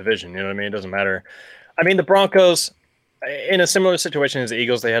win the division. You know what I mean? It doesn't matter. I mean, the Broncos, in a similar situation as the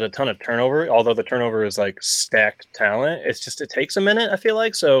Eagles, they had a ton of turnover, although the turnover is like stacked talent. It's just, it takes a minute, I feel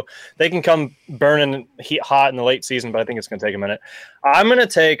like. So they can come burning hot in the late season, but I think it's going to take a minute. I'm going to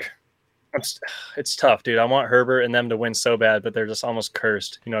take, it's tough, dude. I want Herbert and them to win so bad, but they're just almost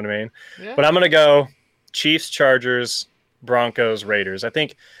cursed. You know what I mean? Yeah. But I'm going to go Chiefs, Chargers, Broncos, Raiders. I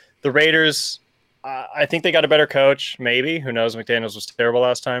think the Raiders, I think they got a better coach, maybe. Who knows? McDaniels was terrible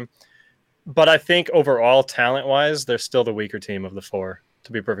last time. But I think overall, talent-wise, they're still the weaker team of the four,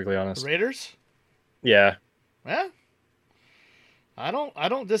 to be perfectly honest. The Raiders? Yeah. Yeah. I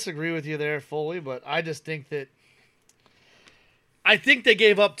don't disagree with you there fully, but I just think that I think they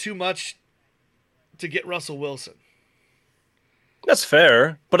gave up too much to get Russell Wilson. That's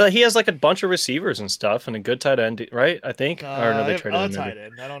fair, but he has like a bunch of receivers and stuff and a good tight end, right? I think. Or no, they traded him. Tight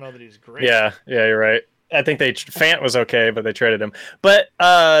end. I don't know that he's great. Yeah, you're right. I think Fant was okay, but they traded him. But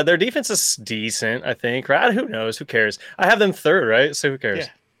their defense is decent, I think. Right? Who knows? Who cares? I have them third, right? So who cares?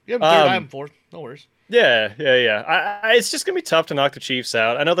 Yeah, you have third. I have them fourth. No worries. Yeah. It's just gonna be tough to knock the Chiefs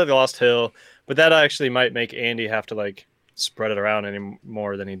out. I know that they lost Hill, but that actually might make Andy have to like spread it around any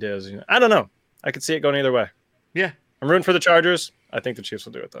more than he does. You know? I don't know. I could see it going either way. Yeah. I'm rooting for the Chargers. I think the Chiefs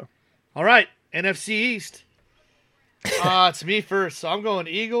will do it though. All right, NFC East. It's me first, so I'm going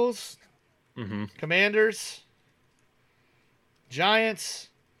Eagles. Mm-hmm. Commanders, Giants,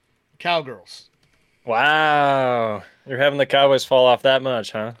 Cowgirls. Wow. You're having the Cowboys fall off that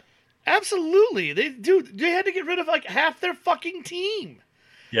much, huh? Absolutely. They had to get rid of like half their fucking team.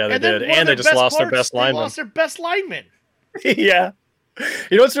 Yeah, they did. And they just lost their best lineman. They lost their best lineman. Yeah.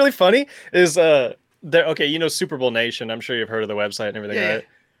 You know what's really funny is okay, you know Super Bowl Nation. I'm sure you've heard of the website and everything,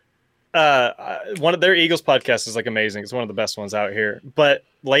 right? One of their Eagles podcasts is like amazing. It's one of the best ones out here. But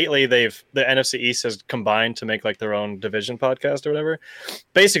lately the NFC East has combined to make like their own division podcast or whatever.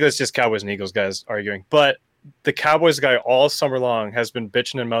 Basically it's just Cowboys and Eagles guys arguing. But the Cowboys guy all summer long has been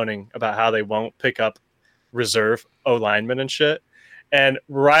bitching and moaning about how they won't pick up reserve O linemen and shit. And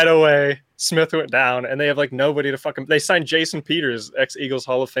right away Smith went down and they have like nobody to fucking, they signed Jason Peters, ex-Eagles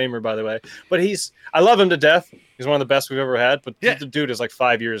Hall of Famer, by the way. But I love him to death. He's one of the best we've ever had, but the dude is like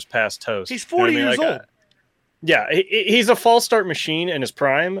 5 years past toast. He's 40 years old. Yeah, he's a false start machine in his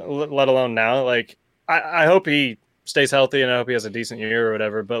prime, let alone now. Like, I hope he stays healthy and I hope he has a decent year or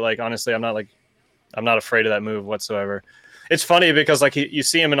whatever. But like, honestly, I'm not afraid of that move whatsoever. It's funny because like you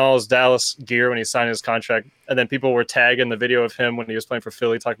see him in all his Dallas gear when he signed his contract, and then people were tagging the video of him when he was playing for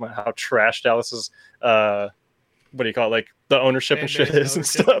Philly, talking about how trash Dallas's what do you call it, like the ownership and shit is and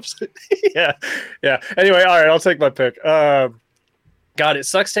stuff. yeah. Anyway, all right, I'll take my pick. God, it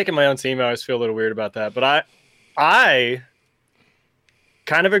sucks taking my own team. I always feel a little weird about that, but I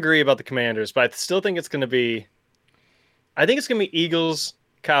kind of agree about the Commanders, but I still think it's going to be. I think it's going to be Eagles,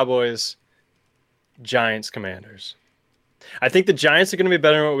 Cowboys, Giants, Commanders. I think the Giants are going to be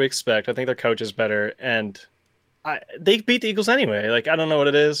better than what we expect. I think their coach is better, and they beat the Eagles anyway. Like, I don't know what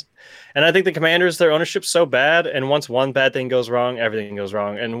it is. And I think the Commanders, their ownership's so bad, and once one bad thing goes wrong, everything goes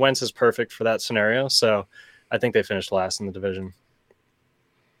wrong. And Wentz is perfect for that scenario, so I think they finished last in the division.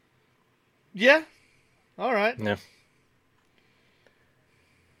 Yeah. All right. Yeah.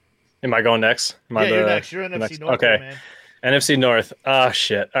 Am I going next? You're next. You're NFC North. Okay. Man. NFC North. Oh,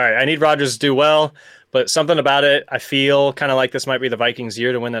 shit. All right. I need Rodgers to do well, but something about it, I feel kind of like this might be the Vikings'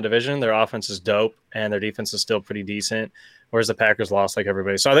 year to win that division. Their offense is dope, and their defense is still pretty decent, whereas the Packers lost like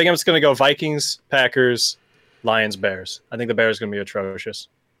everybody. So I think I'm just going to go Vikings, Packers, Lions, Bears. I think the Bears are going to be atrocious.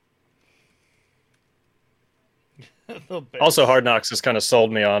 Also, Hard Knocks has kind of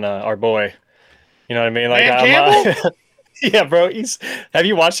sold me on our boy. You know what I mean? Like, Campbell? Yeah, bro. Have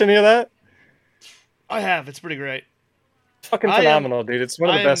you watched any of that? I have. It's pretty great. Fucking phenomenal, dude. It's one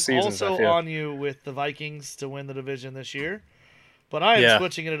of the best seasons. I'm also on you with the Vikings to win the division this year, but I am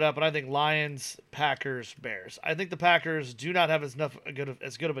switching it up, and I think Lions, Packers, Bears. I think the Packers do not have as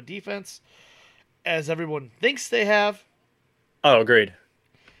good of a defense as everyone thinks they have. Oh, agreed.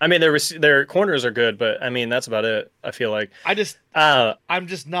 I mean, their corners are good, but I mean that's about it. I feel like I'm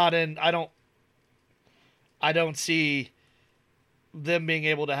just not in. I don't see them being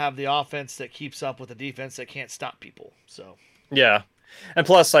able to have the offense that keeps up with the defense that can't stop people. So yeah, and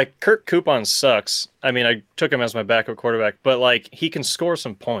plus, like Kirk Coupon sucks. I mean, I took him as my backup quarterback, but like he can score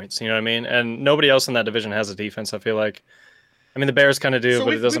some points. You know what I mean? And nobody else in that division has a defense. I feel like. I mean, the Bears kind of do,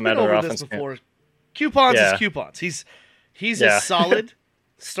 but it doesn't matter. Their offense. Coupons is coupons. He's a solid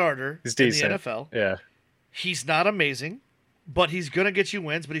starter in the NFL. Yeah, he's not amazing, but he's gonna get you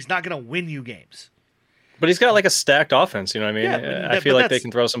wins. But he's not gonna win you games. But he's got like a stacked offense, you know what I mean? Yeah, I feel like they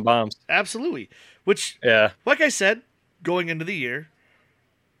can throw some bombs. Absolutely. Which, like I said, going into the year,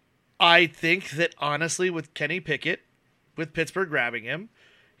 I think that honestly, with Kenny Pickett, with Pittsburgh grabbing him,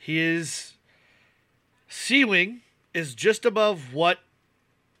 his ceiling is just above what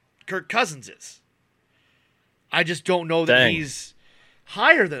Kirk Cousins is. I just don't know that he's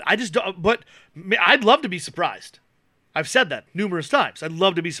higher than. I just don't. But I'd love to be surprised. I've said that numerous times. I'd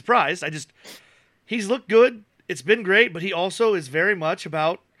love to be surprised. He's looked good. It's been great, but he also is very much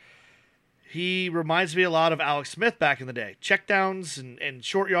about. He reminds me a lot of Alex Smith back in the day. Checkdowns and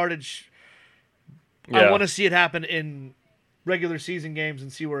short yardage. Yeah. I want to see it happen in regular season games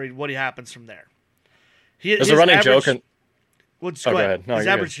and see what he happens from there. There's a running joke. Go ahead. No, his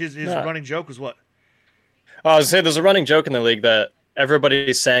running joke was what? I was saying there's a running joke in the league that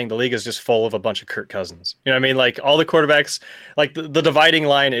everybody's saying the league is just full of a bunch of Kirk Cousins. You know what I mean? Like all the quarterbacks, like the dividing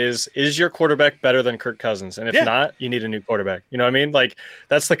line is your quarterback better than Kirk Cousins? And if not, you need a new quarterback. You know what I mean? Like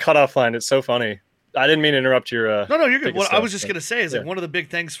that's the cutoff line. It's so funny. I didn't mean to interrupt your. No, you're good. What I was just going to say is like one of the big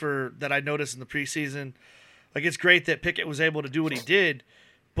things that I noticed in the preseason, like it's great that Pickett was able to do what he did,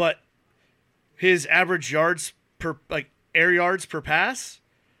 but his average yards per air yards per pass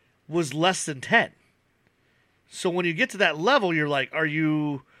was less than 10. So when you get to that level, you're like, are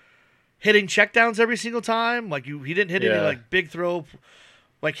you hitting checkdowns every single time? Like he didn't hit any like big throw.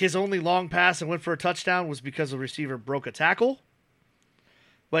 Like his only long pass and went for a touchdown was because the receiver broke a tackle.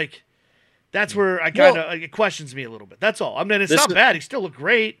 Like that's where I kind of it questions me a little bit. That's all. I mean, it's not bad. He still looked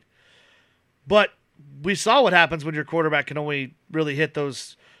great, but we saw what happens when your quarterback can only really hit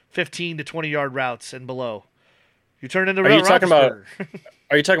those 15 to 20 yard routes and below. You turn into. Are you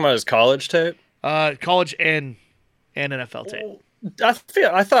talking about his college tape? College and NFL tape.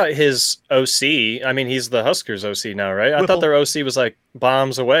 I thought his OC. I mean, he's the Huskers OC now, right? I thought their OC was like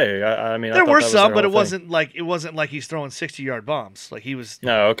bombs away. I mean, there were some, but it wasn't like he's throwing 60-yard bombs. Like he was.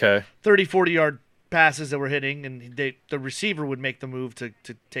 No, okay. 30, 40-yard passes that were hitting, and the receiver would make the move to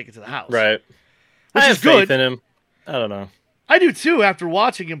take it to the house. Right. Which I have is good. faith in him. I don't know. I do too. After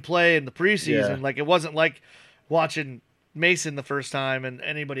watching him play in the preseason, like it wasn't like watching Mason the first time and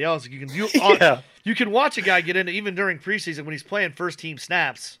anybody else. You can watch a guy get into even during preseason when he's playing first team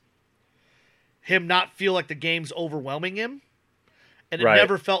snaps, him not feel like the game's overwhelming him, and it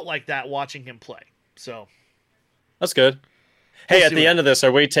never felt like that watching him play. So that's good. Hey, at the end of this,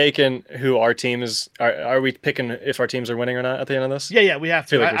 are we taking who our team is? Are we picking if our teams are winning or not at the end of this? Yeah, we have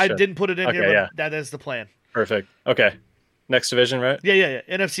to. I didn't put it in here, but that is the plan. Perfect. Okay. Next division, right? Yeah.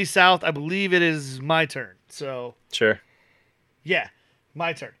 NFC South, I believe it is my turn. So sure. Yeah,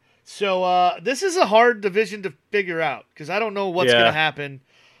 my turn. So this is a hard division to figure out because I don't know what's going to happen.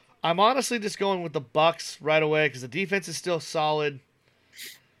 I'm honestly just going with the Bucs right away because the defense is still solid.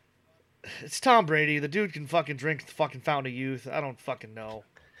 It's Tom Brady. The dude can fucking drink the fucking fountain of youth. I don't fucking know.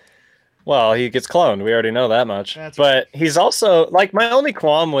 Well, he gets cloned. We already know that much. But he's also like my only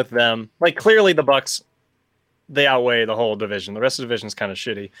qualm with them. Like clearly the Bucs, they outweigh the whole division. The rest of the division is kind of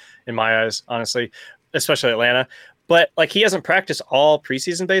shitty in my eyes, honestly, especially Atlanta. But like he hasn't practiced all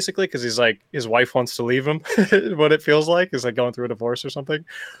preseason basically because he's like his wife wants to leave him. What it feels like is like going through a divorce or something.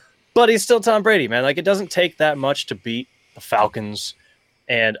 But he's still Tom Brady, man. Like it doesn't take that much to beat the Falcons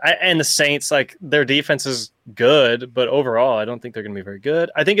and the Saints. Like their defense is good, but overall, I don't think they're going to be very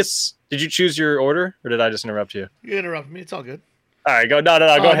good. I think it's. Did you choose your order or did I just interrupt you? You interrupted me. It's all good. All right, go. No, go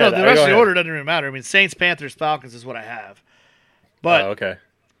ahead. No, the rest of the order doesn't even matter. I mean, Saints, Panthers, Falcons is what I have. But okay.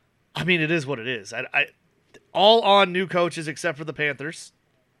 I mean, it is what it is. I all on new coaches except for the Panthers.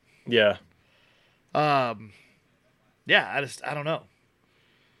 Yeah. Yeah, I don't know.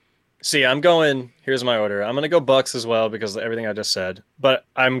 See, here's my order. I'm going to go Bucks as well because of everything I just said, but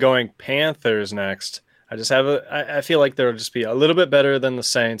I'm going Panthers next. I feel like they'll just be a little bit better than the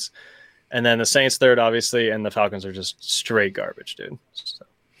Saints, and then the Saints third, obviously, and the Falcons are just straight garbage, dude. So,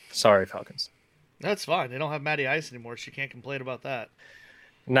 sorry, Falcons. That's fine. They don't have Matty Ice anymore. She can't complain about that.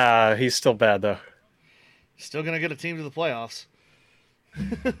 Nah, he's still bad, though. Still going to get a team to the playoffs.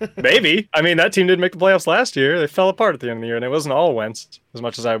 Maybe. I mean, that team didn't make the playoffs last year. They fell apart at the end of the year, and it wasn't all Wentz, as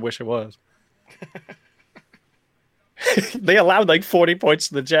much as I wish it was. They allowed like 40 points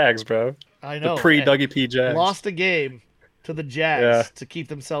to the Jags, bro. I know. The pre-Dougie P. Jags. Lost a game to the Jags to keep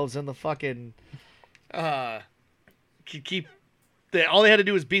themselves in the fucking... all they had to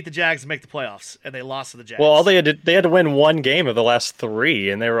do was beat the Jags and make the playoffs, and they lost to the Jags. Well, they had to win one game of the last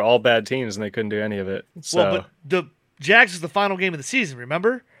three, and they were all bad teams, and they couldn't do any of it. So. Well, but the Jags was the final game of the season,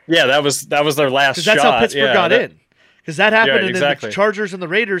 remember? Yeah, that was their last shot. That's how Pittsburgh got in. Because that happened, and exactly. then the Chargers and the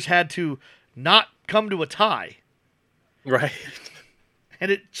Raiders had to not come to a tie. Right.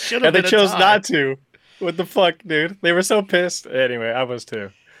 And it should have been a tie. And they chose not to. What the fuck, dude? They were so pissed. Anyway, I was too.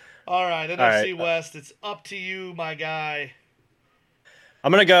 All right, NFC West, it's up to you, my guy.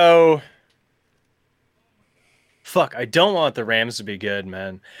 I'm gonna go. Fuck, I don't want the Rams to be good,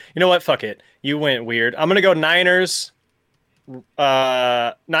 man. You know what? Fuck it. You went weird. I'm gonna go Niners.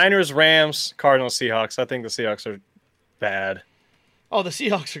 Niners, Rams, Cardinals, Seahawks. I think the Seahawks are bad. Oh, the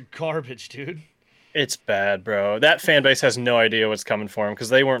Seahawks are garbage, dude. It's bad, bro. That fan base has no idea what's coming for them because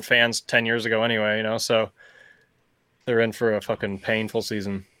they weren't fans 10 years ago anyway, so they're in for a fucking painful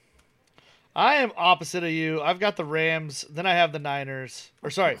season. I am opposite of you. I've got the Rams, then I have the Niners. Or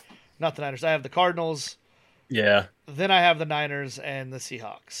sorry, not the Niners. I have the Cardinals, Yeah. then I have the Niners and the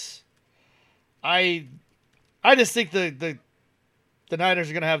Seahawks. I just think the Niners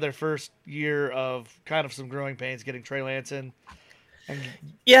are going to have their first year of kind of some growing pains getting Trey Lance in. And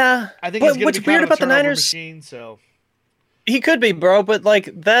Yeah. I think he's going what's to be weird kind of about a the turnover Niners? machine, so He could be, bro, but like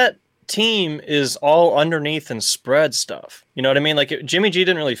that team is all underneath and spread stuff. You know what I mean? Like Jimmy G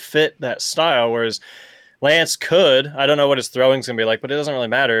didn't really fit that style, whereas Lance could. I don't know what his throwing's gonna be like, but it doesn't really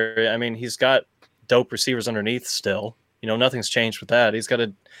matter. I mean, he's got dope receivers underneath still. Nothing's changed with that. He's got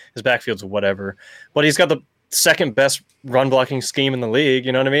his backfield's whatever, but he's got the second best run blocking scheme in the league.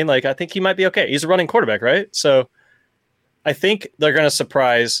 You know what I mean? Like I think he might be okay. He's a running quarterback, right? So I think they're gonna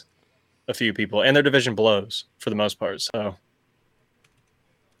surprise a few people, and their division blows for the most part. So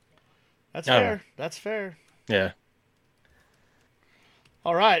that's fair. That's fair. yeah.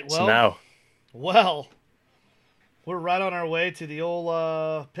 All right. So now, Well, we're right on our way to the old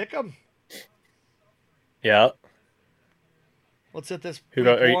pick'em. yeah. Let's hit this Who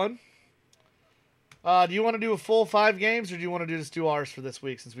week go- one. Do you want to do a full 5 games, or do you want to just do ours for this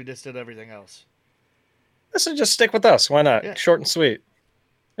week since we just did everything else? Listen, just stick with us. Why not? Yeah. Short and sweet.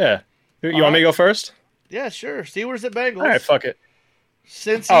 Yeah. You All want me to go first? Yeah, sure. Steelers at Bengals. All right, fuck it.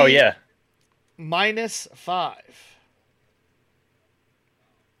 Cincy Oh, yeah. -5.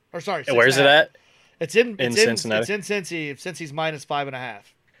 Or sorry, And where's it 6.5. at? It's in Cincinnati? It's in Cincy. Cincy's -5.5.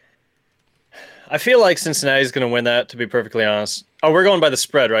 I feel like Cincinnati's going to win that, to be perfectly honest. Oh, we're going by the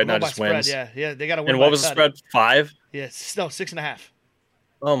spread, right? We're going Not by just spread, wins. yeah, they got to win. And by what was the cut. spread? 5? Yeah, no, 6.5.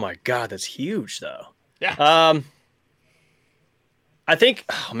 Oh, my God. That's huge, though. Yeah. I think,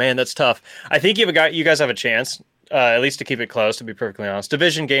 oh, man, that's tough. I think you guys have a chance, at least to keep it close, to be perfectly honest.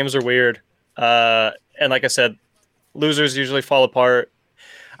 Division games are weird. And like I said, losers usually fall apart.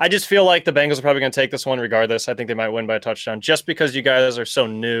 I just feel like the Bengals are probably going to take this one regardless. I think they might win by a touchdown just because you guys are so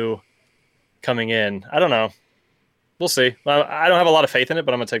new coming in. I don't know. We'll see. I don't have a lot of faith in it,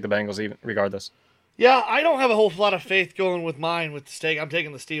 but I'm going to take the Bengals even regardless. Yeah, I don't have a whole lot of faith going with mine with the stake. I'm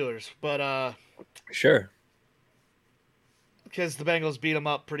taking the Steelers, but Sure. because the Bengals beat them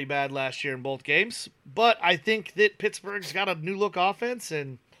up pretty bad last year in both games. But I think that Pittsburgh's got a new look offense,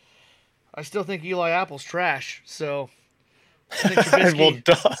 and I still think Eli Apple's trash. So I think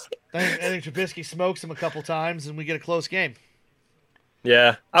Trubisky, I think Trubisky smokes him a couple times, and we get a close game.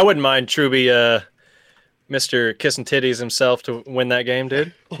 Yeah, I wouldn't mind Truby, Mr. Kissing Titties himself to win that game,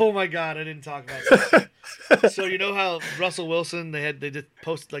 dude. Oh my God, I didn't talk about that. So you know how Russell Wilson they just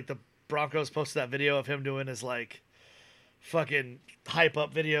posted, like, the Broncos posted that video of him doing his like fucking hype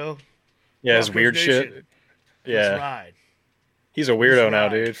up video. Yeah, his Broncos weird Nation. shit. Yeah, Let's ride. he's a weirdo Let's now,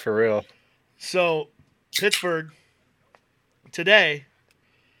 ride. dude, for real. So Pittsburgh today,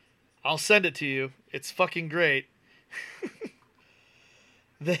 I'll send it to you. It's fucking great.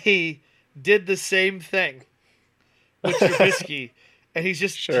 They did the same thing with Trubisky, and he's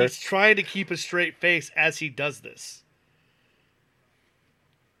trying to keep a straight face as he does this.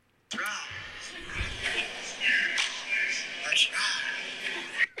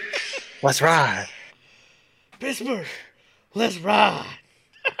 Let's ride. Pittsburgh, let's ride.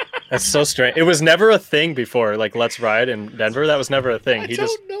 That's so strange. It was never a thing before, like Let's Ride in Denver. That was never a thing. He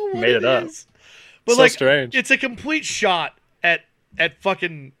just made it up. But So like, strange. it's a complete shot at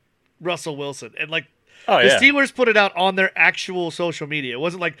fucking Russell Wilson, and like Oh, the yeah. Steelers put it out on their actual social media. It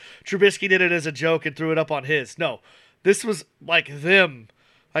wasn't like Trubisky did it as a joke and threw it up on his. No, this was like them,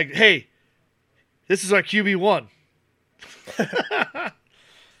 like, hey, this is our QB1.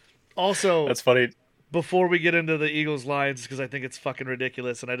 Also, That's funny. before we get into the Eagles Lions, because I think it's fucking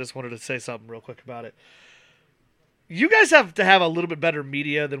ridiculous, and I just wanted to say something real quick about it. You guys have to have a little bit better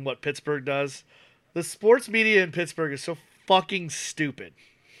media than what Pittsburgh does. The sports media in Pittsburgh is so fucking stupid.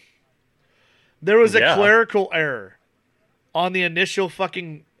 There was a clerical error on the initial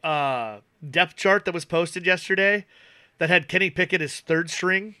fucking depth chart that was posted yesterday that had Kenny Pickett as third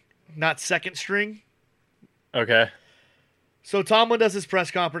string, not second string. Okay. So Tomlin does his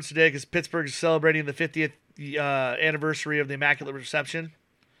press conference today because Pittsburgh is celebrating the 50th anniversary of the Immaculate Reception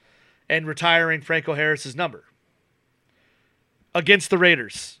and retiring Franco Harris's number against the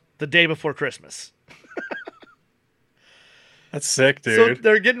Raiders the day before Christmas. That's sick, So dude.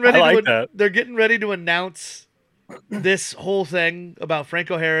 they're getting I ready like to that. they're getting ready to announce this whole thing about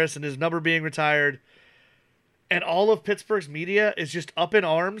Franco Harris and his number being retired, and all of Pittsburgh's media is just up in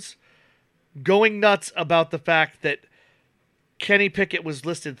arms, going nuts about the fact that Kenny Pickett was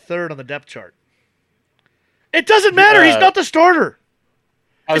listed third on the depth chart. It doesn't matter. He's not the starter.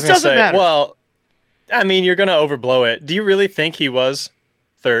 I was It gonna doesn't say, matter. well, I mean, you're gonna overblow it. Do you really think he was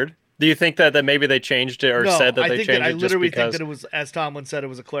third? Do you think that maybe they changed it or No, said that I they think that changed I it just literally think because? that it was, as Tomlin said, it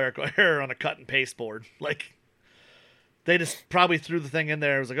was a clerical error on a cut and paste board. Like they just probably threw the thing in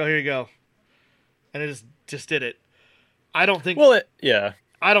there. It was like, oh, here you go, and it just did it. I don't think. Well, yeah.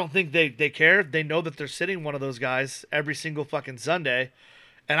 I don't think they care. They know that they're sitting one of those guys every single fucking Sunday,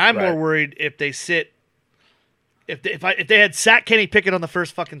 and I'm more Right. worried if they sit. If they had sat Kenny Pickett on the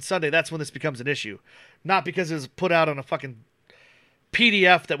first fucking Sunday, that's when this becomes an issue. Not because it was put out on a fucking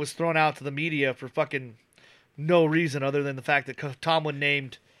PDF that was thrown out to the media for fucking no reason other than the fact that Tomlin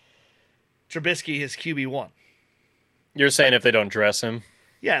named Trubisky his QB1. You're saying if they don't dress him?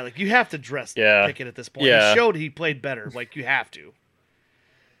 Yeah, like you have to dress Yeah. Pickett at this point. Yeah. He showed he played better. Like you have to.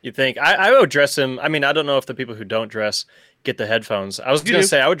 You think I would dress him? I mean, I don't know if the people who don't dress get the headphones. I was You gonna do.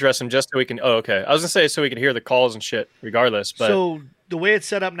 say I would dress him just so we can. Oh, okay. I was gonna say so we can hear the calls and shit, regardless. But So the way it's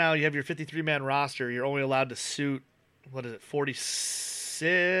set up now, you have your 53-man roster. You're only allowed to suit, what is it,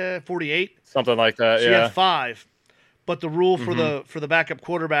 46, 48? something like that. So you Yeah. have 5. But the rule for the backup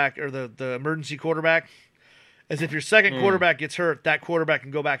quarterback or the emergency quarterback is if your second quarterback gets hurt, that quarterback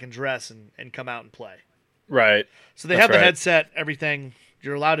can go back and dress and come out and play. Right. So they That's have the right. headset, everything.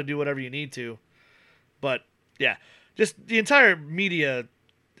 You're allowed to do whatever you need to. But, yeah, just the entire media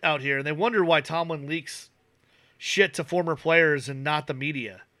out here, and they wonder why Tomlin leaks shit to former players and not the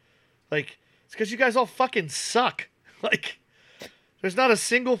media. Like, it's because you guys all fucking suck. Like, there's not a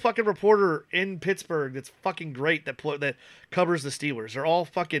single fucking reporter in Pittsburgh that's fucking great that covers the Steelers. They're all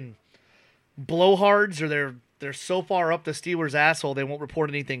fucking blowhards, or they're so far up the Steelers' asshole they won't report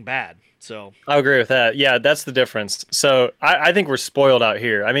anything bad. So I agree with that. Yeah, that's the difference. So I think we're spoiled out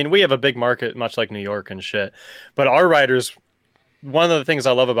here. I mean, we have a big market, much like New York and shit. But our writers, one of the things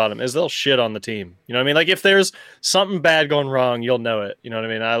I love about them is they'll shit on the team. You know what I mean? Like if there's something bad going wrong, you'll know it. You know what I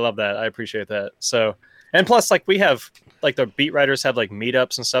mean? I love that. I appreciate that. So, and plus, like we have, like the beat writers have like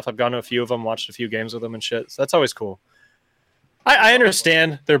meetups and stuff. I've gone to a few of them, watched a few games with them and shit. So that's always cool. I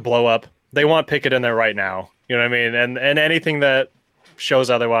understand their blow up. They want Pickett in there right now. You know what I mean? And anything that shows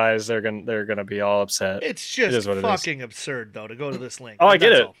otherwise, they're gonna be all upset. it's It just is what it is. fucking absurd, though, to go to this link. Oh, I But get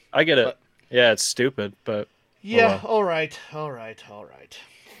that's it. all. I get it. But- Yeah, it's stupid, but Yeah, well. all right.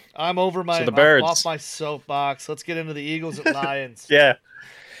 I'm over my So the I'm Birds. off my soapbox. Let's get into the Eagles at Lions. Yeah.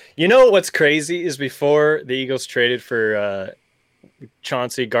 You know what's crazy is before the Eagles traded for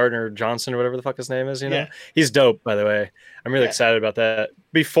Chauncey Gardner Johnson or whatever the fuck his name is, you know? Yeah. He's dope, by the way. I'm really Yeah. excited about that.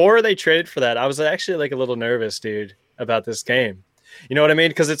 Before they traded for that, I was actually like a little nervous, dude, about this game. You know what I mean?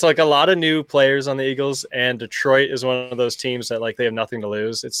 Because it's like a lot of new players on the Eagles, and Detroit is one of those teams that like they have nothing to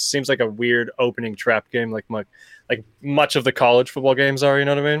lose. It seems like a weird opening trap game, like much of the college football games are. You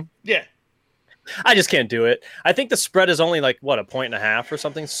know what I mean? Yeah. I just can't do it. I think the spread is only like what, 1.5 or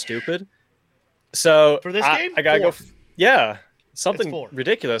something stupid. So For this game? I gotta go. 4. Yeah, It's something 4.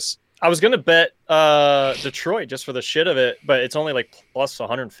 ridiculous. I was gonna bet Detroit just for the shit of it, but it's only like plus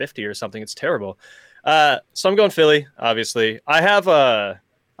 150 or something. It's terrible. So I'm going Philly, obviously. I have I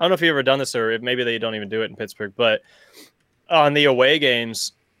don't know if you've ever done this or if maybe they don't even do it in Pittsburgh, but on the away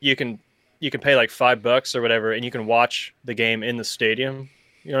games, you can pay like $5 or whatever, and you can watch the game in the stadium.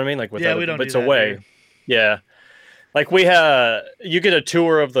 You know what I mean? Like Yeah, we don't but do it's that away. here. Yeah. Like you get a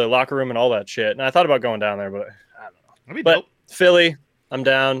tour of the locker room and all that shit. And I thought about going down there, but I don't know. That'd be But dope. Philly, I'm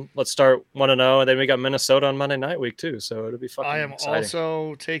down. Let's start 1-0, and then we got Minnesota on Monday night week too. So it'll be fucking I am exciting.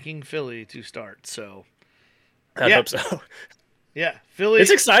 also taking Philly to start. So I yeah. hope so. yeah, Philly.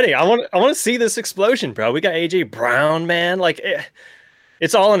 It's exciting. I want to see this explosion, bro. We got AJ Brown, man. Like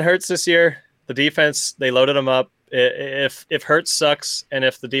it's all in Hurts this year. The defense, they loaded him up. If Hurts sucks and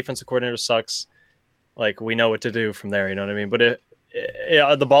if the defensive coordinator sucks, like we know what to do from there. You know what I mean? But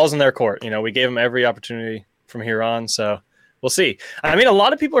the ball's in their court. You know, we gave them every opportunity from here on. So we'll see. I mean, a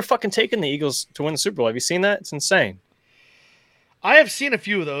lot of people are fucking taking the Eagles to win the Super Bowl. Have you seen that? It's insane. I have seen a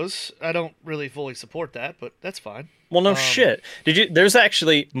few of those. I don't really fully support that, but that's fine. Well, no shit. There's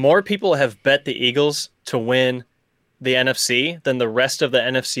actually more people have bet the Eagles to win the NFC than the rest of the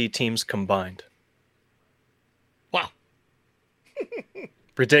NFC teams combined. Wow.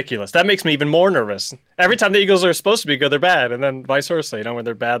 Ridiculous. That makes me even more nervous. Every time the Eagles are supposed to be good, they're bad, and then vice versa. You know, when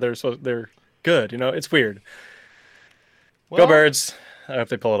they're bad, they're good. You know, it's weird. Well, Go Birds. I hope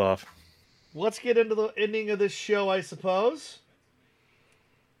they pull it off. let's get into the ending of this show, I suppose.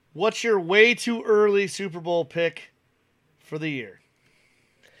 What's your way too early Super Bowl pick for the year?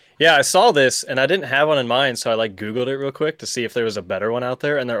 Yeah, I saw this and I didn't have one in mind, so I like Googled it real quick to see if there was a better one out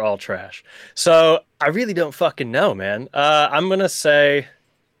there, and they're all trash. So I really don't fucking know, man. I'm gonna say,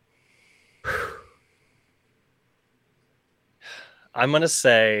 I'm gonna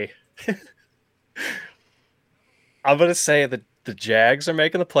say, I'm gonna say that the Jags are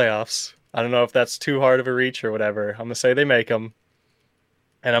making the playoffs. I don't know if that's too hard of a reach or whatever. I'm gonna say they make them,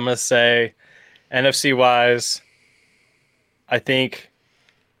 and I'm gonna say NFC wise, I think.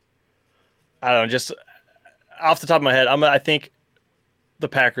 I don't know, just off the top of my head, I think the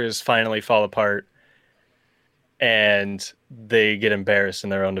Packers finally fall apart and they get embarrassed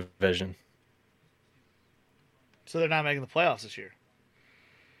in their own division. So they're not making the playoffs this year.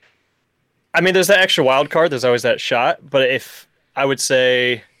 I mean, there's that extra wild card. There's always that shot. But if I would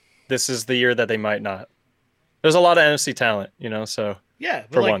say this is the year that they might not. There's a lot of NFC talent, so yeah,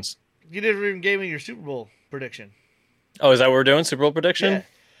 for once. You never even gave me your Super Bowl prediction. Oh, is that what we're doing? Super Bowl prediction? Yeah.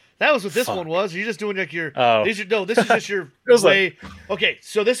 That was what this one was. You're just doing like your. Oh. This is just your way. Okay,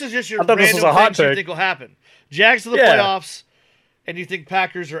 so this is just your random this was a hot things you take. think will happen. Jags to the playoffs, and you think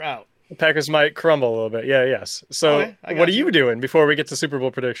Packers are out. The Packers might crumble a little bit. Yeah, yes. So what are you doing before we get to Super Bowl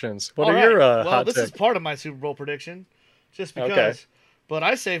predictions? What are your hot this take? is part of my Super Bowl prediction, just because. Okay. But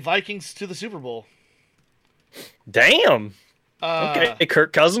I say Vikings to the Super Bowl. Damn. Okay, hey,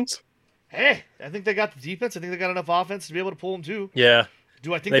 Kirk Cousins. Hey, I think they got the defense. I think they got enough offense to be able to pull them too. Yeah.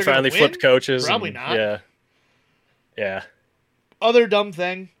 Do I think they finally flipped coaches? Probably not. Yeah. Yeah. Other dumb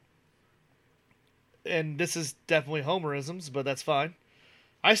thing, and this is definitely homerisms, but that's fine.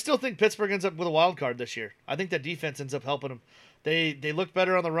 I still think Pittsburgh ends up with a wild card this year. I think that defense ends up helping them. They look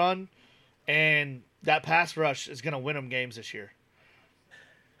better on the run, and that pass rush is going to win them games this year.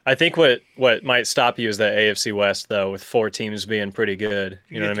 I think what might stop you is that AFC West, though, with 4 teams being pretty good.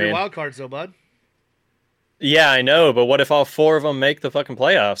 You know what I mean? 3 wild cards, though, bud. Yeah, I know, but what if all 4 of them make the fucking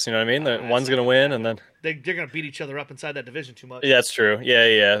playoffs? You know what I mean? The one's going to win, and then they're going to beat each other up inside that division too much. Yeah, that's true.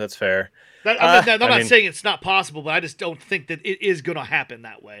 Yeah, that's fair. I'm not saying it's not possible, but I just don't think that it is going to happen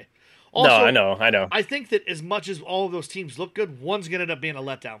that way. Also, no, I know. I think that as much as all of those teams look good, one's going to end up being a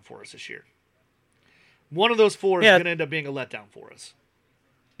letdown for us this year. One of those 4 is going to end up being a letdown for us.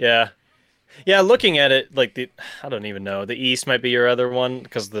 Yeah. Yeah, looking at it, like I don't even know. The East might be your other one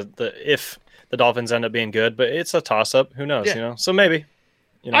because if the Dolphins end up being good, but it's a toss-up. Who knows, So maybe,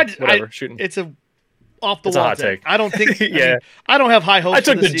 whatever, shooting. It's a off-the-wall take. I don't think, yeah. I don't have high hopes I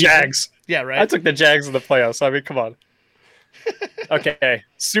took for the Jags. Yeah, right? I took the Jags in the playoffs. I mean, come on. Okay,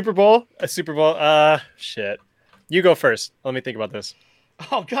 Super Bowl. Shit. You go first. Let me think about this.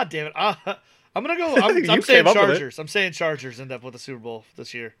 Oh, God damn it. I'm going to go, I'm saying Chargers. I'm saying Chargers end up with the Super Bowl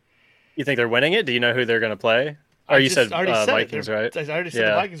this year. You think they're winning it? Do you know who they're going to play? Or you said Vikings, right? I already said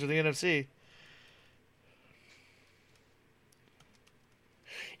the Vikings are the NFC.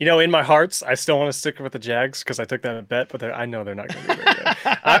 In my hearts, I still want to stick with the Jags because I took that bet, but I know they're not going to be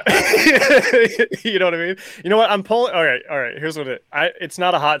very good. You know what I mean? You know what? I'm pulling. All right. Here's what it's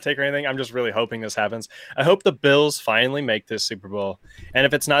not a hot take or anything. I'm just really hoping this happens. I hope the Bills finally make this Super Bowl. And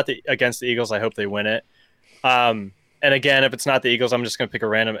if it's not against the Eagles, I hope they win it. And again, if it's not the Eagles, I'm just going to pick a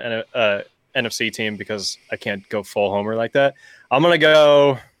random NFC team because I can't go full homer like that. I'm going to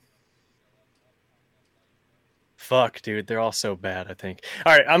go... Fuck, dude. They're all so bad, I think.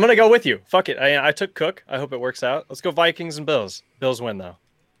 All right, I'm going to go with you. Fuck it. I took Cook. I hope it works out. Let's go Vikings and Bills. Bills win, though.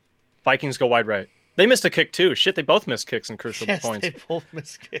 Vikings go wide right. They missed a kick, too. Shit, they both missed kicks in crucial points. They both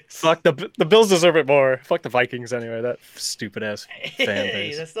missed kicks. Fuck, the Bills deserve it more. Fuck the Vikings anyway. That stupid-ass fan base.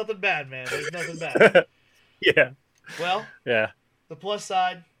 Hey, that's nothing bad, man. There's nothing bad. Yeah. Well, yeah. The plus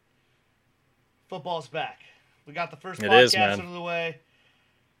side, football's back. We got the first It podcast is, man. out of the way.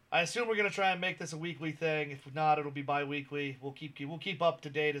 I assume we're going to try and make this a weekly thing. If not, it'll be bi-weekly. We'll keep up to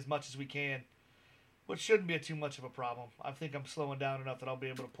date as much as we can, which shouldn't be too much of a problem. I think I'm slowing down enough that I'll be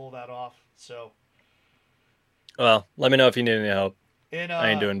able to pull that off. So, well, let me know if you need any help.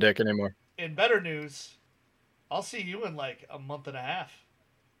 I ain't doing dick anymore. In better news, I'll see you in like a month and a half.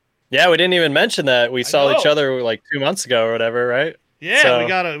 Yeah, we didn't even mention that. We saw each other like 2 months ago or whatever, right? Yeah,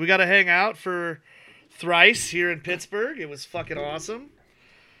 so, we gotta hang out for thrice here in Pittsburgh. It was fucking awesome.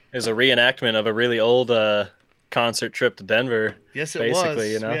 It was a reenactment of a really old concert trip to Denver. Yes, it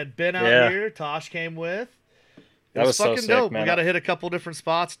basically, was. We had Ben out here. Tosh came with. It was fucking so sick, dope. man. We got to hit a couple different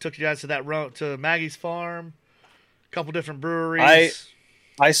spots. Took you guys to to Maggie's farm. A couple different breweries.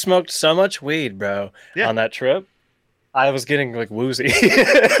 I smoked so much weed, bro, on that trip. I was getting like woozy.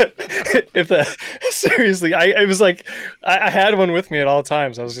 Seriously, it was like I had one with me at all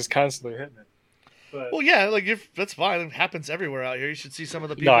times. I was just constantly hitting it. But Well, yeah, like that's fine. It happens everywhere out here. You should see some of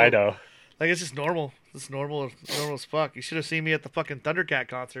the no, people. I know. Like it's just normal. It's normal as fuck. You should have seen me at the fucking Thundercat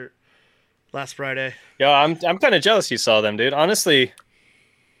concert last Friday. Yo, I'm kind of jealous you saw them, dude. Honestly,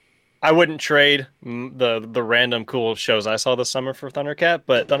 I wouldn't trade the random cool shows I saw this summer for Thundercat,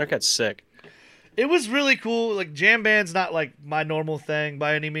 but Thundercat's sick. It was really cool. Like jam band's not like my normal thing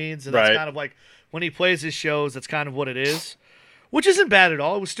by any means, and that's Right. kind of like when he plays his shows, that's kind of what it is, which isn't bad at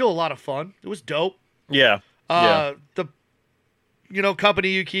all. It was still a lot of fun. It was dope. Yeah. Yeah. The company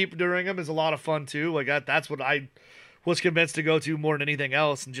you keep during them is a lot of fun too. Like that's what I was convinced to go to more than anything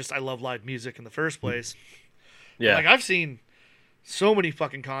else, and just I love live music in the first place. Yeah. Like I've seen so many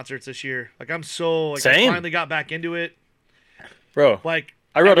fucking concerts this year. Like I'm so like I Same. finally got back into it. Bro, Like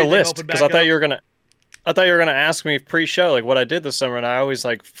I wrote a everything list opened because back I thought up. you were gonna ask me pre-show like what I did this summer, and I always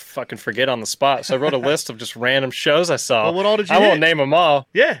like fucking forget on the spot. So I wrote a list of just random shows I saw. Well, what all did you I hit? won't name them all,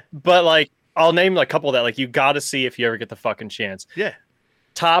 Yeah, but like I'll name a couple that like you got to see if you ever get the fucking chance. yeah.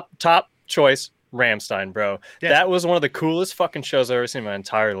 Top choice, Ramstein, bro. Yeah. That was one of the coolest fucking shows I've ever seen in my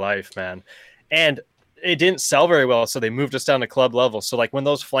entire life, man. And it didn't sell very well, so they moved us down to club level. So like when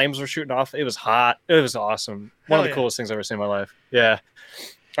those flames were shooting off, it was hot. It was awesome. One Hell of the yeah. coolest things I've ever seen in my life. Yeah.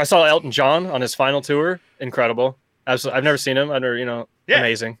 I saw Elton John on his final tour. Incredible. I've never seen him. Yeah.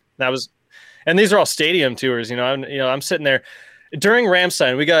 Amazing. And these are all stadium tours. I'm sitting there during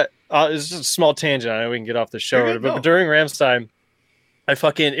Ramstein. We got it's just a small tangent. I know we can get off the show, You're good, but no. during Ramstein,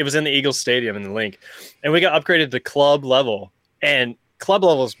 it was in the Eagles Stadium in the link, and we got upgraded to club level. And club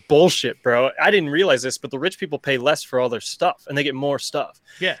level is bullshit, bro. I didn't realize this, but the rich people pay less for all their stuff, and they get more stuff.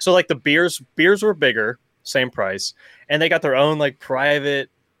 Yeah. So like the beers were bigger, same price, and they got their own like private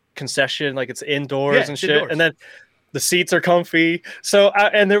concession, like it's indoors Yeah, and it's shit. indoors. And then the seats are comfy. So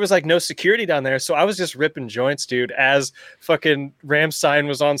and there was like no security down there, so I was just ripping joints, dude. As fucking Ramstein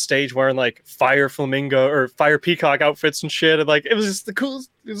was on stage wearing like fire flamingo or fire peacock outfits and shit, and like it was just the coolest.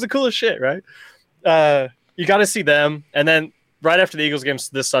 It was the coolest shit, right? You got to see them, and then right after the Eagles games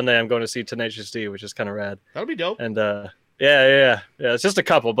this Sunday, I'm going to see Tenacious D, which is kind of rad. That'll be dope. And yeah. It's just a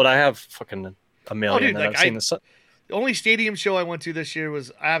couple, but I have fucking a million dude, that like, I've seen this. The only stadium show I went to this year was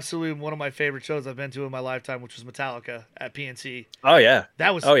absolutely one of my favorite shows I've been to in my lifetime, which was Metallica at PNC. Oh yeah,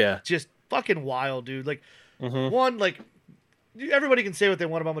 That was just fucking wild, dude. Like one, like everybody can say what they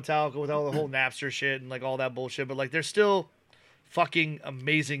want about Metallica with all the whole Napster shit and like all that bullshit, but like they're still fucking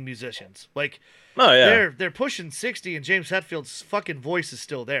amazing musicians. Like oh yeah, they're pushing 60 and James Hetfield's fucking voice is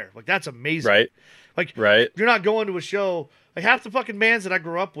still there. Like that's amazing. right, Like right. you're not going to a show. Like half the fucking bands that I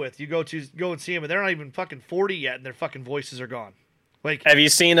grew up with, you go and see them, and they're not even fucking 40 yet, and their fucking voices are gone. Like, Have you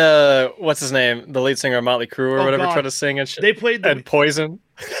seen what's his name, the lead singer of Motley Crue or Oh, whatever, God. try to sing and shit? they played And Poison.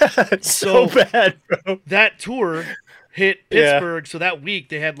 It's so So- bad, bro. that tour hit Yeah. Pittsburgh, so that week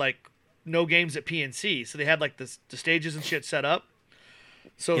they had like no games at PNC, so they had like the stages and shit set up.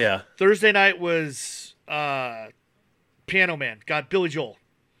 So Yeah. Thursday night was Piano Man, got Billy Joel.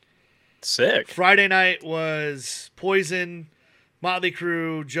 Sick. Friday night was Poison, Motley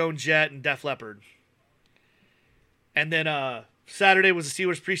Crue, Joan Jett, and Def Leppard. And then Saturday was the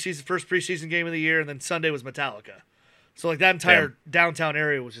Steelers first preseason game of the year, and then Sunday was Metallica. So like that entire downtown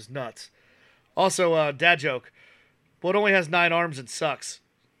area was just nuts. Also, dad joke. Well, it only has 9 arms and sucks.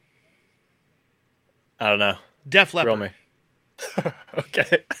 I don't know. Def Thrill Leppard. me.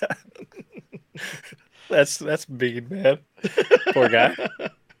 Okay. That's mean, man. Poor guy.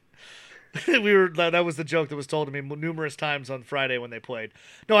 That was the joke that was told to me numerous times on Friday when they played.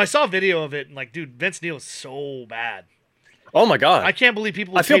 No, I saw a video of it, and like, dude, Vince Neil is so bad. Oh my god. I can't believe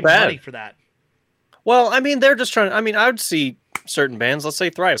people I would feel pay bad. money for that. Well, I mean, they're just trying. I mean, I would see certain bands. Let's say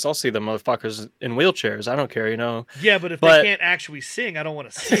Thrice. I'll see them motherfuckers in wheelchairs. I don't care, you know. Yeah, but if But- they can't actually sing, I don't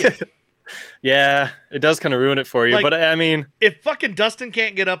want to see it. Yeah, it does kind of ruin it for you. Like- but I mean, If fucking Dustin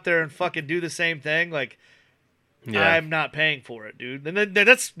can't get up there and fucking do the same thing, like, yeah, I'm not paying for it, dude. And then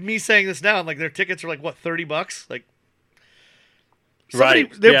that's me saying this now. Like, their tickets are like, what, $30? Like,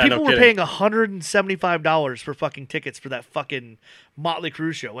 Right. There, Yeah, people no were kidding. paying $175 for fucking tickets for that fucking Motley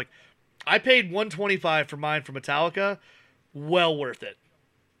Crue show. Like, I paid $125 for mine for Metallica. Well worth it.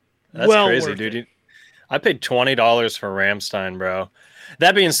 that's well crazy, worth dude. it. I paid $20 for Ramstein, bro.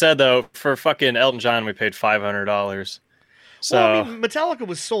 That being said, though, for fucking Elton John, we paid $500. So Well, I mean, Metallica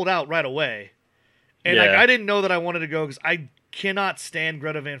was sold out right away. And like, Yeah. I didn't know that I wanted to go because I cannot stand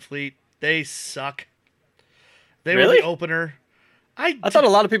Greta Van Fleet. They suck. They were Really? the opener. I thought a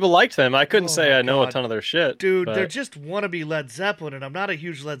lot of people liked them. I couldn't Oh say my I know a God. ton of their shit, Dude, but- they're just wannabe Led Zeppelin, and I'm not a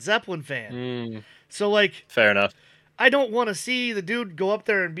huge Led Zeppelin fan. Mm, So, like, fair enough. I don't want to see the dude go up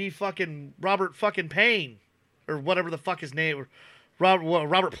there and be fucking Robert fucking Payne. Or whatever the fuck his name.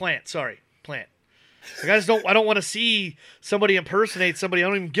 Robert Plant, sorry. Plant. Like I don't want to see somebody impersonate somebody I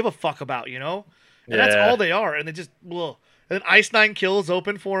don't even give a fuck about, you know? And that's Yeah. all they are. And they just, well, and then Ice Nine Kills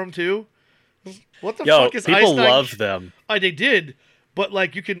open for him too. What the Yo, fuck is Ice people Nine? love them. They did, but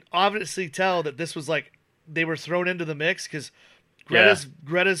like you can obviously tell that this was like they were thrown into the mix because Yeah.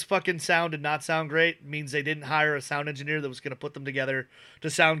 Greta's fucking sound did not sound great. It means they didn't hire a sound engineer that was going to put them together to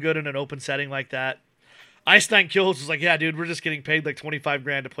sound good in an open setting like that. Ice Nine Kills was like, yeah, dude, we're just getting paid like 25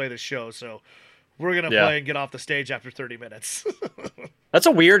 grand to play this show, so we're gonna Yeah. play and get off the stage after 30 minutes. That's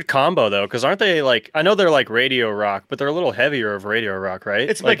a weird combo though, because aren't they like? I know they're like radio rock, but they're a little heavier of radio rock, right?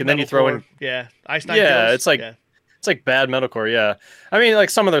 It's like, and then you throw in, yeah, Ice Nine yeah, Kills. it's like yeah. it's like bad metalcore. Yeah, I mean, like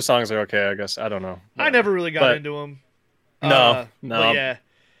some of their songs are okay, I guess. I don't know. I never really got But- into them. No, But yeah,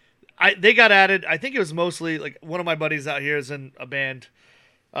 they got added. I think it was mostly like one of my buddies out here is in a band,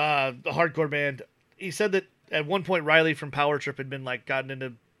 a hardcore band. He said that at one point Riley from Power Trip had been like gotten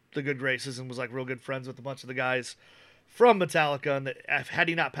into the good graces and was like real good friends with a bunch of the guys from Metallica. And that had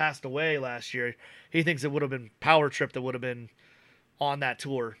he not passed away last year, he thinks it would have been Power Trip that would have been on that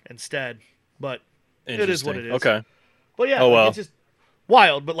tour instead. But it is what it is. Okay. But yeah, Oh, like, well. it's just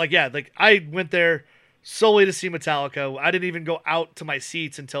wild. But like, yeah, like I went there solely to see Metallica. I didn't even go out to my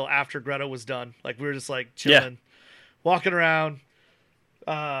seats until after Greta was done. Like we were just like chilling, walking around.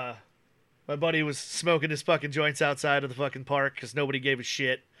 My buddy was smoking his fucking joints outside of the fucking park because nobody gave a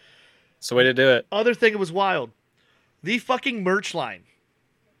shit. It's the way to do it. Other thing that was wild, the fucking merch line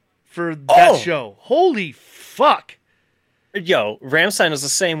for that show. Holy fuck. Yo, Rammstein was the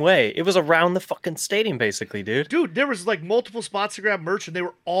same way. It was around the fucking stadium, basically, dude. Dude, there was like multiple spots to grab merch and they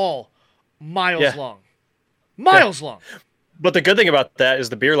were all miles Yeah. long. Miles long. But the good thing about that is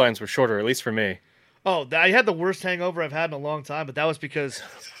the beer lines were shorter, at least for me. Oh, I had the worst hangover I've had in a long time, but that was because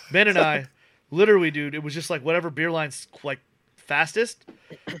Ben and I, literally, dude, it was just like whatever beer line's like fastest.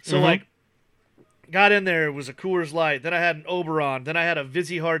 So like, got in there, it was a Coors Light, then I had an Oberon, then I had a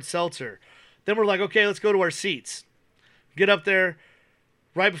Vizzy Hard Seltzer. Then we're like, okay, let's go to our seats. Get up there,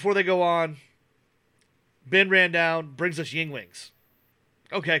 right before they go on. Ben ran down, brings us Yingwings.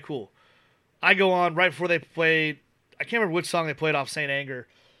 Okay, cool. I go on right before they played. I can't remember which song they played off Saint Anger,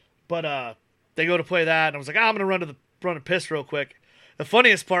 but they go to play that, and I was like, I'm gonna run a piss real quick. The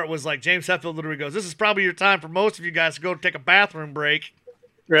funniest part was like James Hetfield literally goes, "This is probably your time for most of you guys to go take a bathroom break."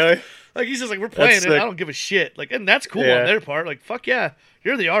 Really? Like he's just like, "We're playing That's it. sick. I don't give a shit." Like, and that's cool Yeah. on their part. Like, fuck yeah,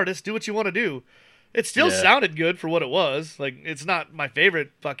 you're the artist. Do what you want to do. It still Yeah. sounded good for what it was. Like, it's not my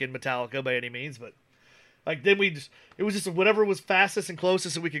favorite fucking Metallica by any means, but like then it was just whatever was fastest and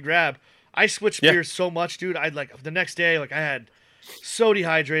closest that we could grab. I switched Yeah. beers so much, dude. I'd like the next day, like I had so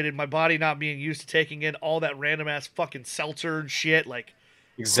dehydrated, my body not being used to taking in all that random ass fucking seltzer and shit. Like,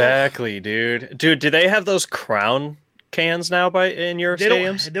 Exactly, dude. Dude, do they have those Crown cans now in your they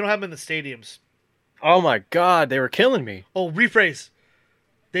stadiums? don't have them in the stadiums. Oh my god, they were killing me. Oh, rephrase.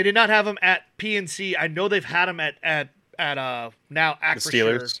 They did not have them at PNC. I know they've had them at now Acrisure,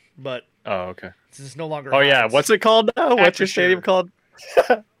 Steelers? but Oh, okay. it's no longer. Oh yeah, Heinz. what's it called now? What's your Acrisure. stadium called?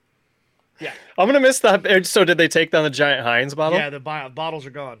 Yeah, I'm gonna miss that. So did they take down the giant Heinz bottle? yeah. The bottles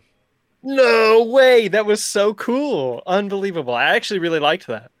are gone. No way! That was so cool, unbelievable. I actually really liked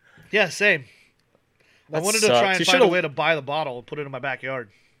that. Yeah, same. I That wanted to try sucks. and You find a should've- way to buy the bottle and put it in my backyard.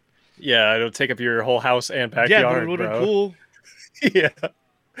 Yeah, it'll take up your whole house and Yeah, backyard, but it would have bro. been cool. Yeah,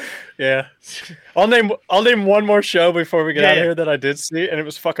 yeah. I'll name one more show before we get out of Yeah. here that I did see, and it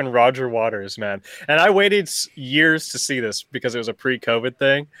was fucking Roger Waters, man. And I waited years to see this because it was a pre-COVID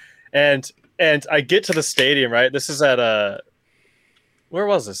thing, and I get to the stadium, right? This is at where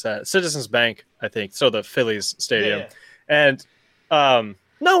was this at? Citizens Bank, I think. So the Phillies stadium, Yeah. and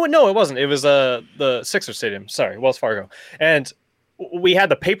no, it wasn't. It was the Sixers stadium. Sorry, Wells Fargo, and we had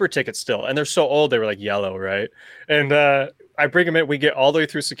the paper tickets still, and they're so old they were like yellow, right? And I bring them in, we get all the way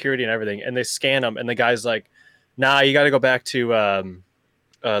through security and everything, and they scan them, and the guy's like, "Nah, you got to go back to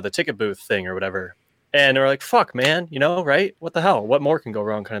the ticket booth thing or whatever." And they're like, "Fuck, man, you know, right? What the hell? What more can go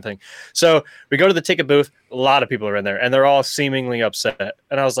wrong?" kind of thing. So we go to the ticket booth. A lot of people are in there, and they're all seemingly upset.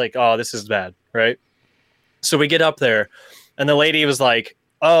 And I was like, "Oh, this is bad, right?" So we get up there, and the lady was like,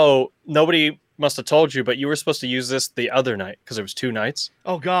 "Oh, nobody must have told you, but you were supposed to use this the other night because there was 2 nights."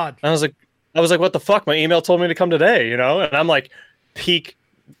 Oh God. And I was like, "What the fuck? My email told me to come today, you know?" And I'm like, peak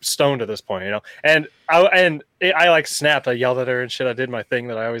stoned at this point, you know. And I like snapped. I yelled at her and shit. I did my thing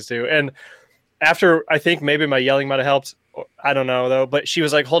that I always do. And after, I think maybe my yelling might have helped. I don't know though. But she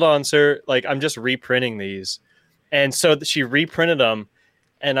was like, "Hold on, sir. Like, I'm just reprinting these." And so she reprinted them.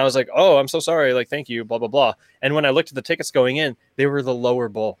 And I was like, "Oh, I'm so sorry. Like, thank you, blah, blah, blah." And when I looked at the tickets going in, they were the lower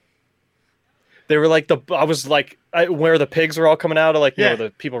bowl. They were like I was like where the pigs were all coming out of, like, you know, the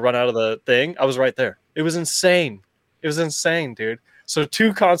people run out of the thing. I was right there. It was insane. It was insane, dude. So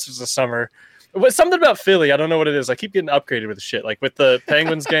 2 concerts this summer. But something about Philly, I don't know what it is. I keep getting upgraded with the shit. Like with the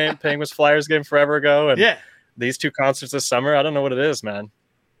Penguins game, Penguins Flyers game forever ago, and these 2 concerts this summer. I don't know what it is, man.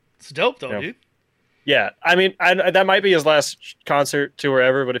 It's dope though, dude. Yeah, I mean, that might be his last concert tour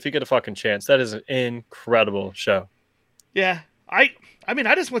ever, but if you get a fucking chance, that is an incredible show. Yeah, I mean,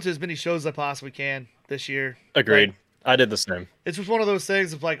 I just went to as many shows as I possibly can this year. Agreed. Like, I did the same. It's just one of those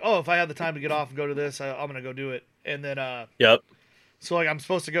things of like, oh, if I have the time to get off and go to this, I'm gonna go do it. And then, yep. So like, I'm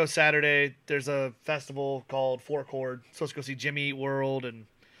supposed to go Saturday. There's a festival called Four Chord. Supposed to go see Jimmy Eat World and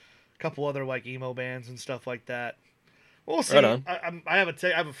a couple other like emo bands and stuff like that. We'll see. Right on. I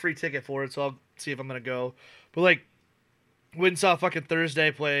have a free ticket for it, so I'll see if I'm gonna go. But like, went and saw fucking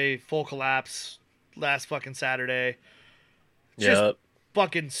Thursday play Full Collapse last fucking Saturday. Just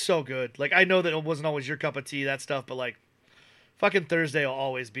fucking so good. Like, I know that it wasn't always your cup of tea, that stuff, but like, fucking Thursday will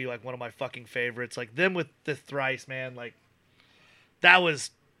always be like one of my fucking favorites. Like, them with the Thrice, man. Like, that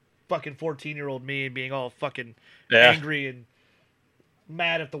was fucking 14-year-old me being all fucking angry and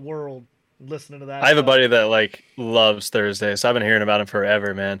mad at the world listening to that. I have a buddy that like loves Thursday, so I've been hearing about him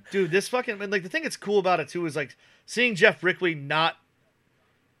forever, man. Dude, this fucking, and like the thing that's cool about it too is like seeing Jeff Rickley not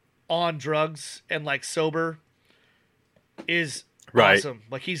on drugs and like sober is awesome.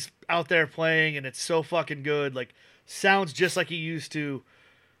 Like, he's out there playing and it's so fucking good. Like, sounds just like he used to.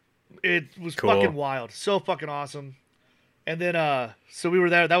 It was fucking wild. So fucking awesome. And then, so we were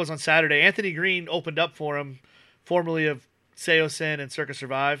there. That was on Saturday. Anthony Green opened up for him, formerly of Seosin and Circus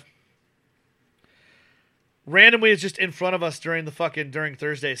Survive. Randomly is just in front of us during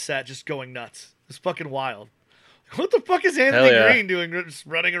Thursday's set, just going nuts. It's fucking wild. What the fuck is Anthony Green doing, just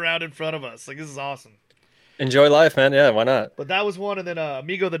running around in front of us? Like, this is awesome. Enjoy life, man. Yeah, why not? But that was one, and then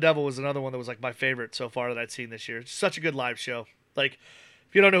Amigo the Devil was another one that was like my favorite so far that I'd seen this year. It's such a good live show. Like,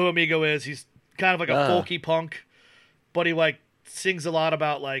 if you don't know who Amigo is, he's kind of like a folky punk, but he like sings a lot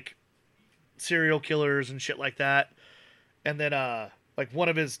about like serial killers and shit like that. And then like one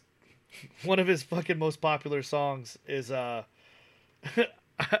of his fucking most popular songs is I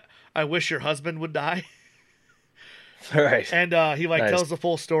Wish Your Husband Would Die. All right. And he like tells the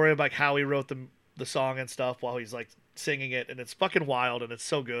full story of like how he wrote the song and stuff while he's like singing it, and it's fucking wild and it's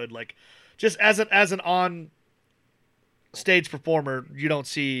so good. Like, just as an on stage performer, you don't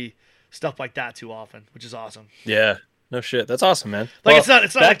see stuff like that too often, which is awesome. Yeah. No shit. That's awesome, man. Like, it's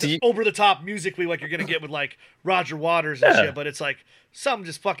not like over the top musically like you're gonna get with like Roger Waters and shit, but it's like something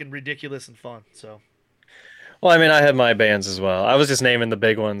just fucking ridiculous and fun. So, well, I mean, I have my bands as well. I was just naming the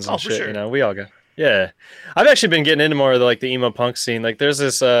big ones and shit. Sure. You know, we all go. Yeah, I've actually been getting into more of the emo punk scene. Like, there's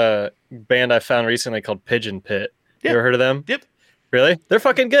this band I found recently called Pigeon Pit. You ever heard of them? Yep. Really? They're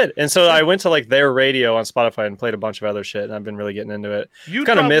fucking good. And so I went to like their radio on Spotify and played a bunch of other shit, and I've been really getting into it. You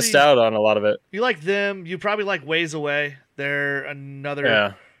kind of missed out on a lot of it. You like them. You probably like Ways Away. They're another.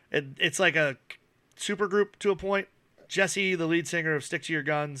 Yeah. It's like a super group to a point. Jesse, the lead singer of Stick to Your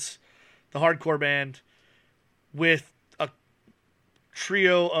Guns, the hardcore band, with a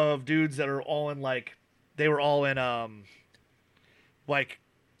trio of dudes that are all in like, they were all in like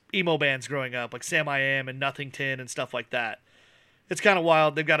emo bands growing up, like Sam I Am and Nothington and stuff like that. It's kind of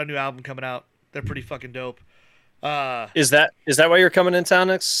wild. They've got a new album coming out. They're pretty fucking dope. Is that why you're coming in town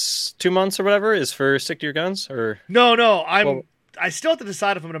next 2 months or whatever? Is for Stick to Your Guns? Or no. I still have to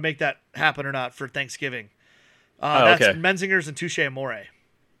decide if I'm going to make that happen or not for Thanksgiving. That's okay. Menzingers and Touche Amore.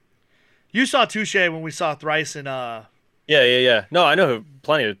 You saw Touche when we saw Thrice and Yeah. No, I know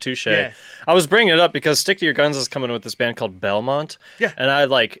plenty of Touche. Yeah. I was bringing it up because Stick to Your Guns is coming with this band called Belmont. Yeah.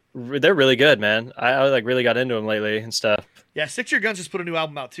 And they're really good, man. I like really got into them lately and stuff. Yeah, Stick to Your Guns just put a new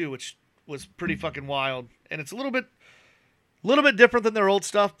album out too, which was pretty fucking wild. And it's a little bit different than their old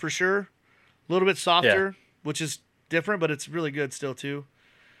stuff for sure. A little bit softer, which is different, but it's really good still too.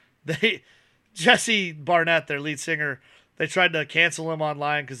 Jesse Barnett, their lead singer, they tried to cancel him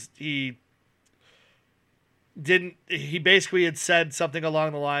online because he basically had said something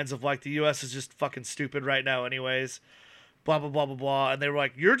along the lines of like, the US is just fucking stupid right now anyways, blah blah blah blah blah. And they were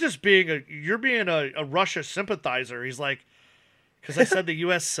like, you're being a Russia sympathizer. He's like, because I said the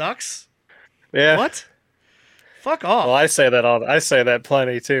US sucks? Yeah. What? Fuck off. Well, I say that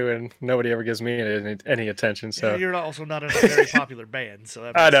plenty too, and nobody ever gives me any attention. So you're also not in a very popular band, so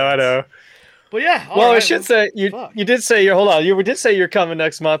that I know. But yeah, I should say you did say you did say you're coming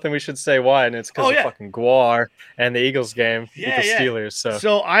next month, and we should say why, and it's because of fucking Guar and the Eagles game with the Steelers.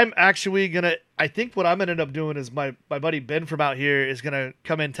 So I'm actually gonna. I think what I'm gonna end up doing is my buddy Ben from out here is gonna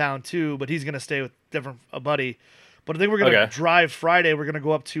come in town too, but he's gonna stay with a buddy. But I think we're going to Okay. drive Friday. We're going to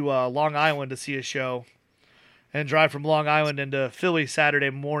go up to Long Island to see a show and drive from Long Island into Philly Saturday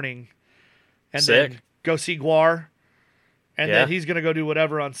morning. And Sick. then go see Guar. And Yeah. then he's going to go do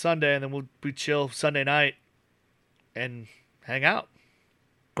whatever on Sunday. And then we'll chill Sunday night and hang out.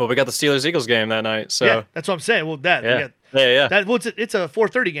 Well, we got the Steelers-Eagles game that night, so Yeah, that's what I'm saying. Well, yeah. That, it's a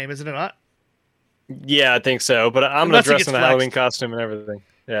 4:30 game, isn't it not? yeah, I think so. But I'm Unless he gonna dress gets in the flexed. Halloween costume and everything.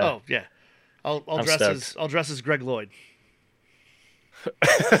 Yeah. Oh, yeah. I'll I'm dress as Greg Lloyd.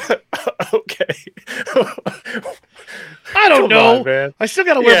 Okay. I don't Come know. on, man. I still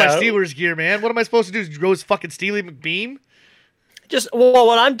got to wear my Yeah. Steelers gear, man. What am I supposed to do? Is go as fucking Steely McBeam? Just well,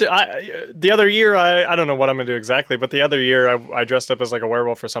 what the other year I don't know what I'm gonna do exactly, but the other year I dressed up as like a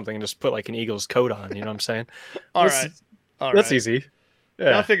werewolf or something and just put like an eagle's coat on. You know what I'm saying? All That's- right. All That's right. easy. I'll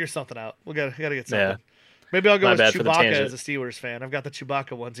Yeah. figure something out. We gotta get something. Yeah. Maybe I'll go My as bad for the Chewbacca tangent. as a Steelers fan. I've got the Chewbacca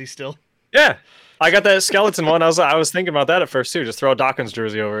onesie still. Yeah. I got that skeleton one. I was thinking about that at first too. Just throw a Dawkins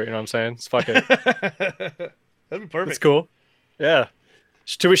jersey over it. You know what I'm saying? It's fuck it. That'd be perfect. It's cool. Yeah.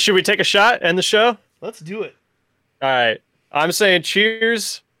 Should we take a shot? End the show? Let's do it. All right. I'm saying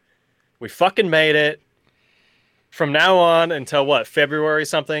cheers. We fucking made it. From now on until what? February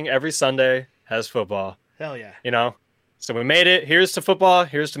something. Every Sunday has football. Hell yeah. You know? So we made it. Here's to football.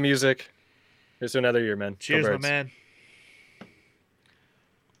 Here's to music. Here's to another year, man. Go Cheers, my Birds. man.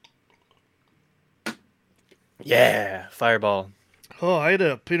 Yeah. Fireball. Oh, I had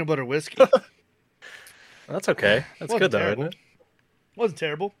a peanut butter whiskey. That's okay. That's Wasn't good though, terrible. isn't it? Wasn't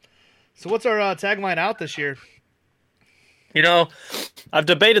terrible. So what's our tagline out this year? You know, I've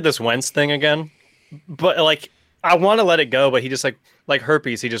debated this Wentz thing again, but like I want to let it go, but he just like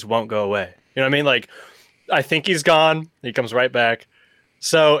herpes, he just won't go away. You know what I mean? Like I think he's gone. He comes right back.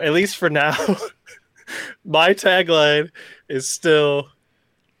 So at least for now, my tagline is still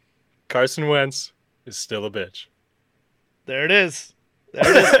Carson Wentz is still a bitch. There it is. There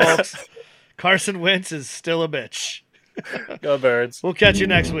it is, folks. Carson Wentz is still a bitch. Go Birds. We'll catch you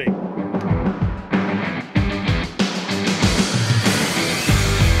next week.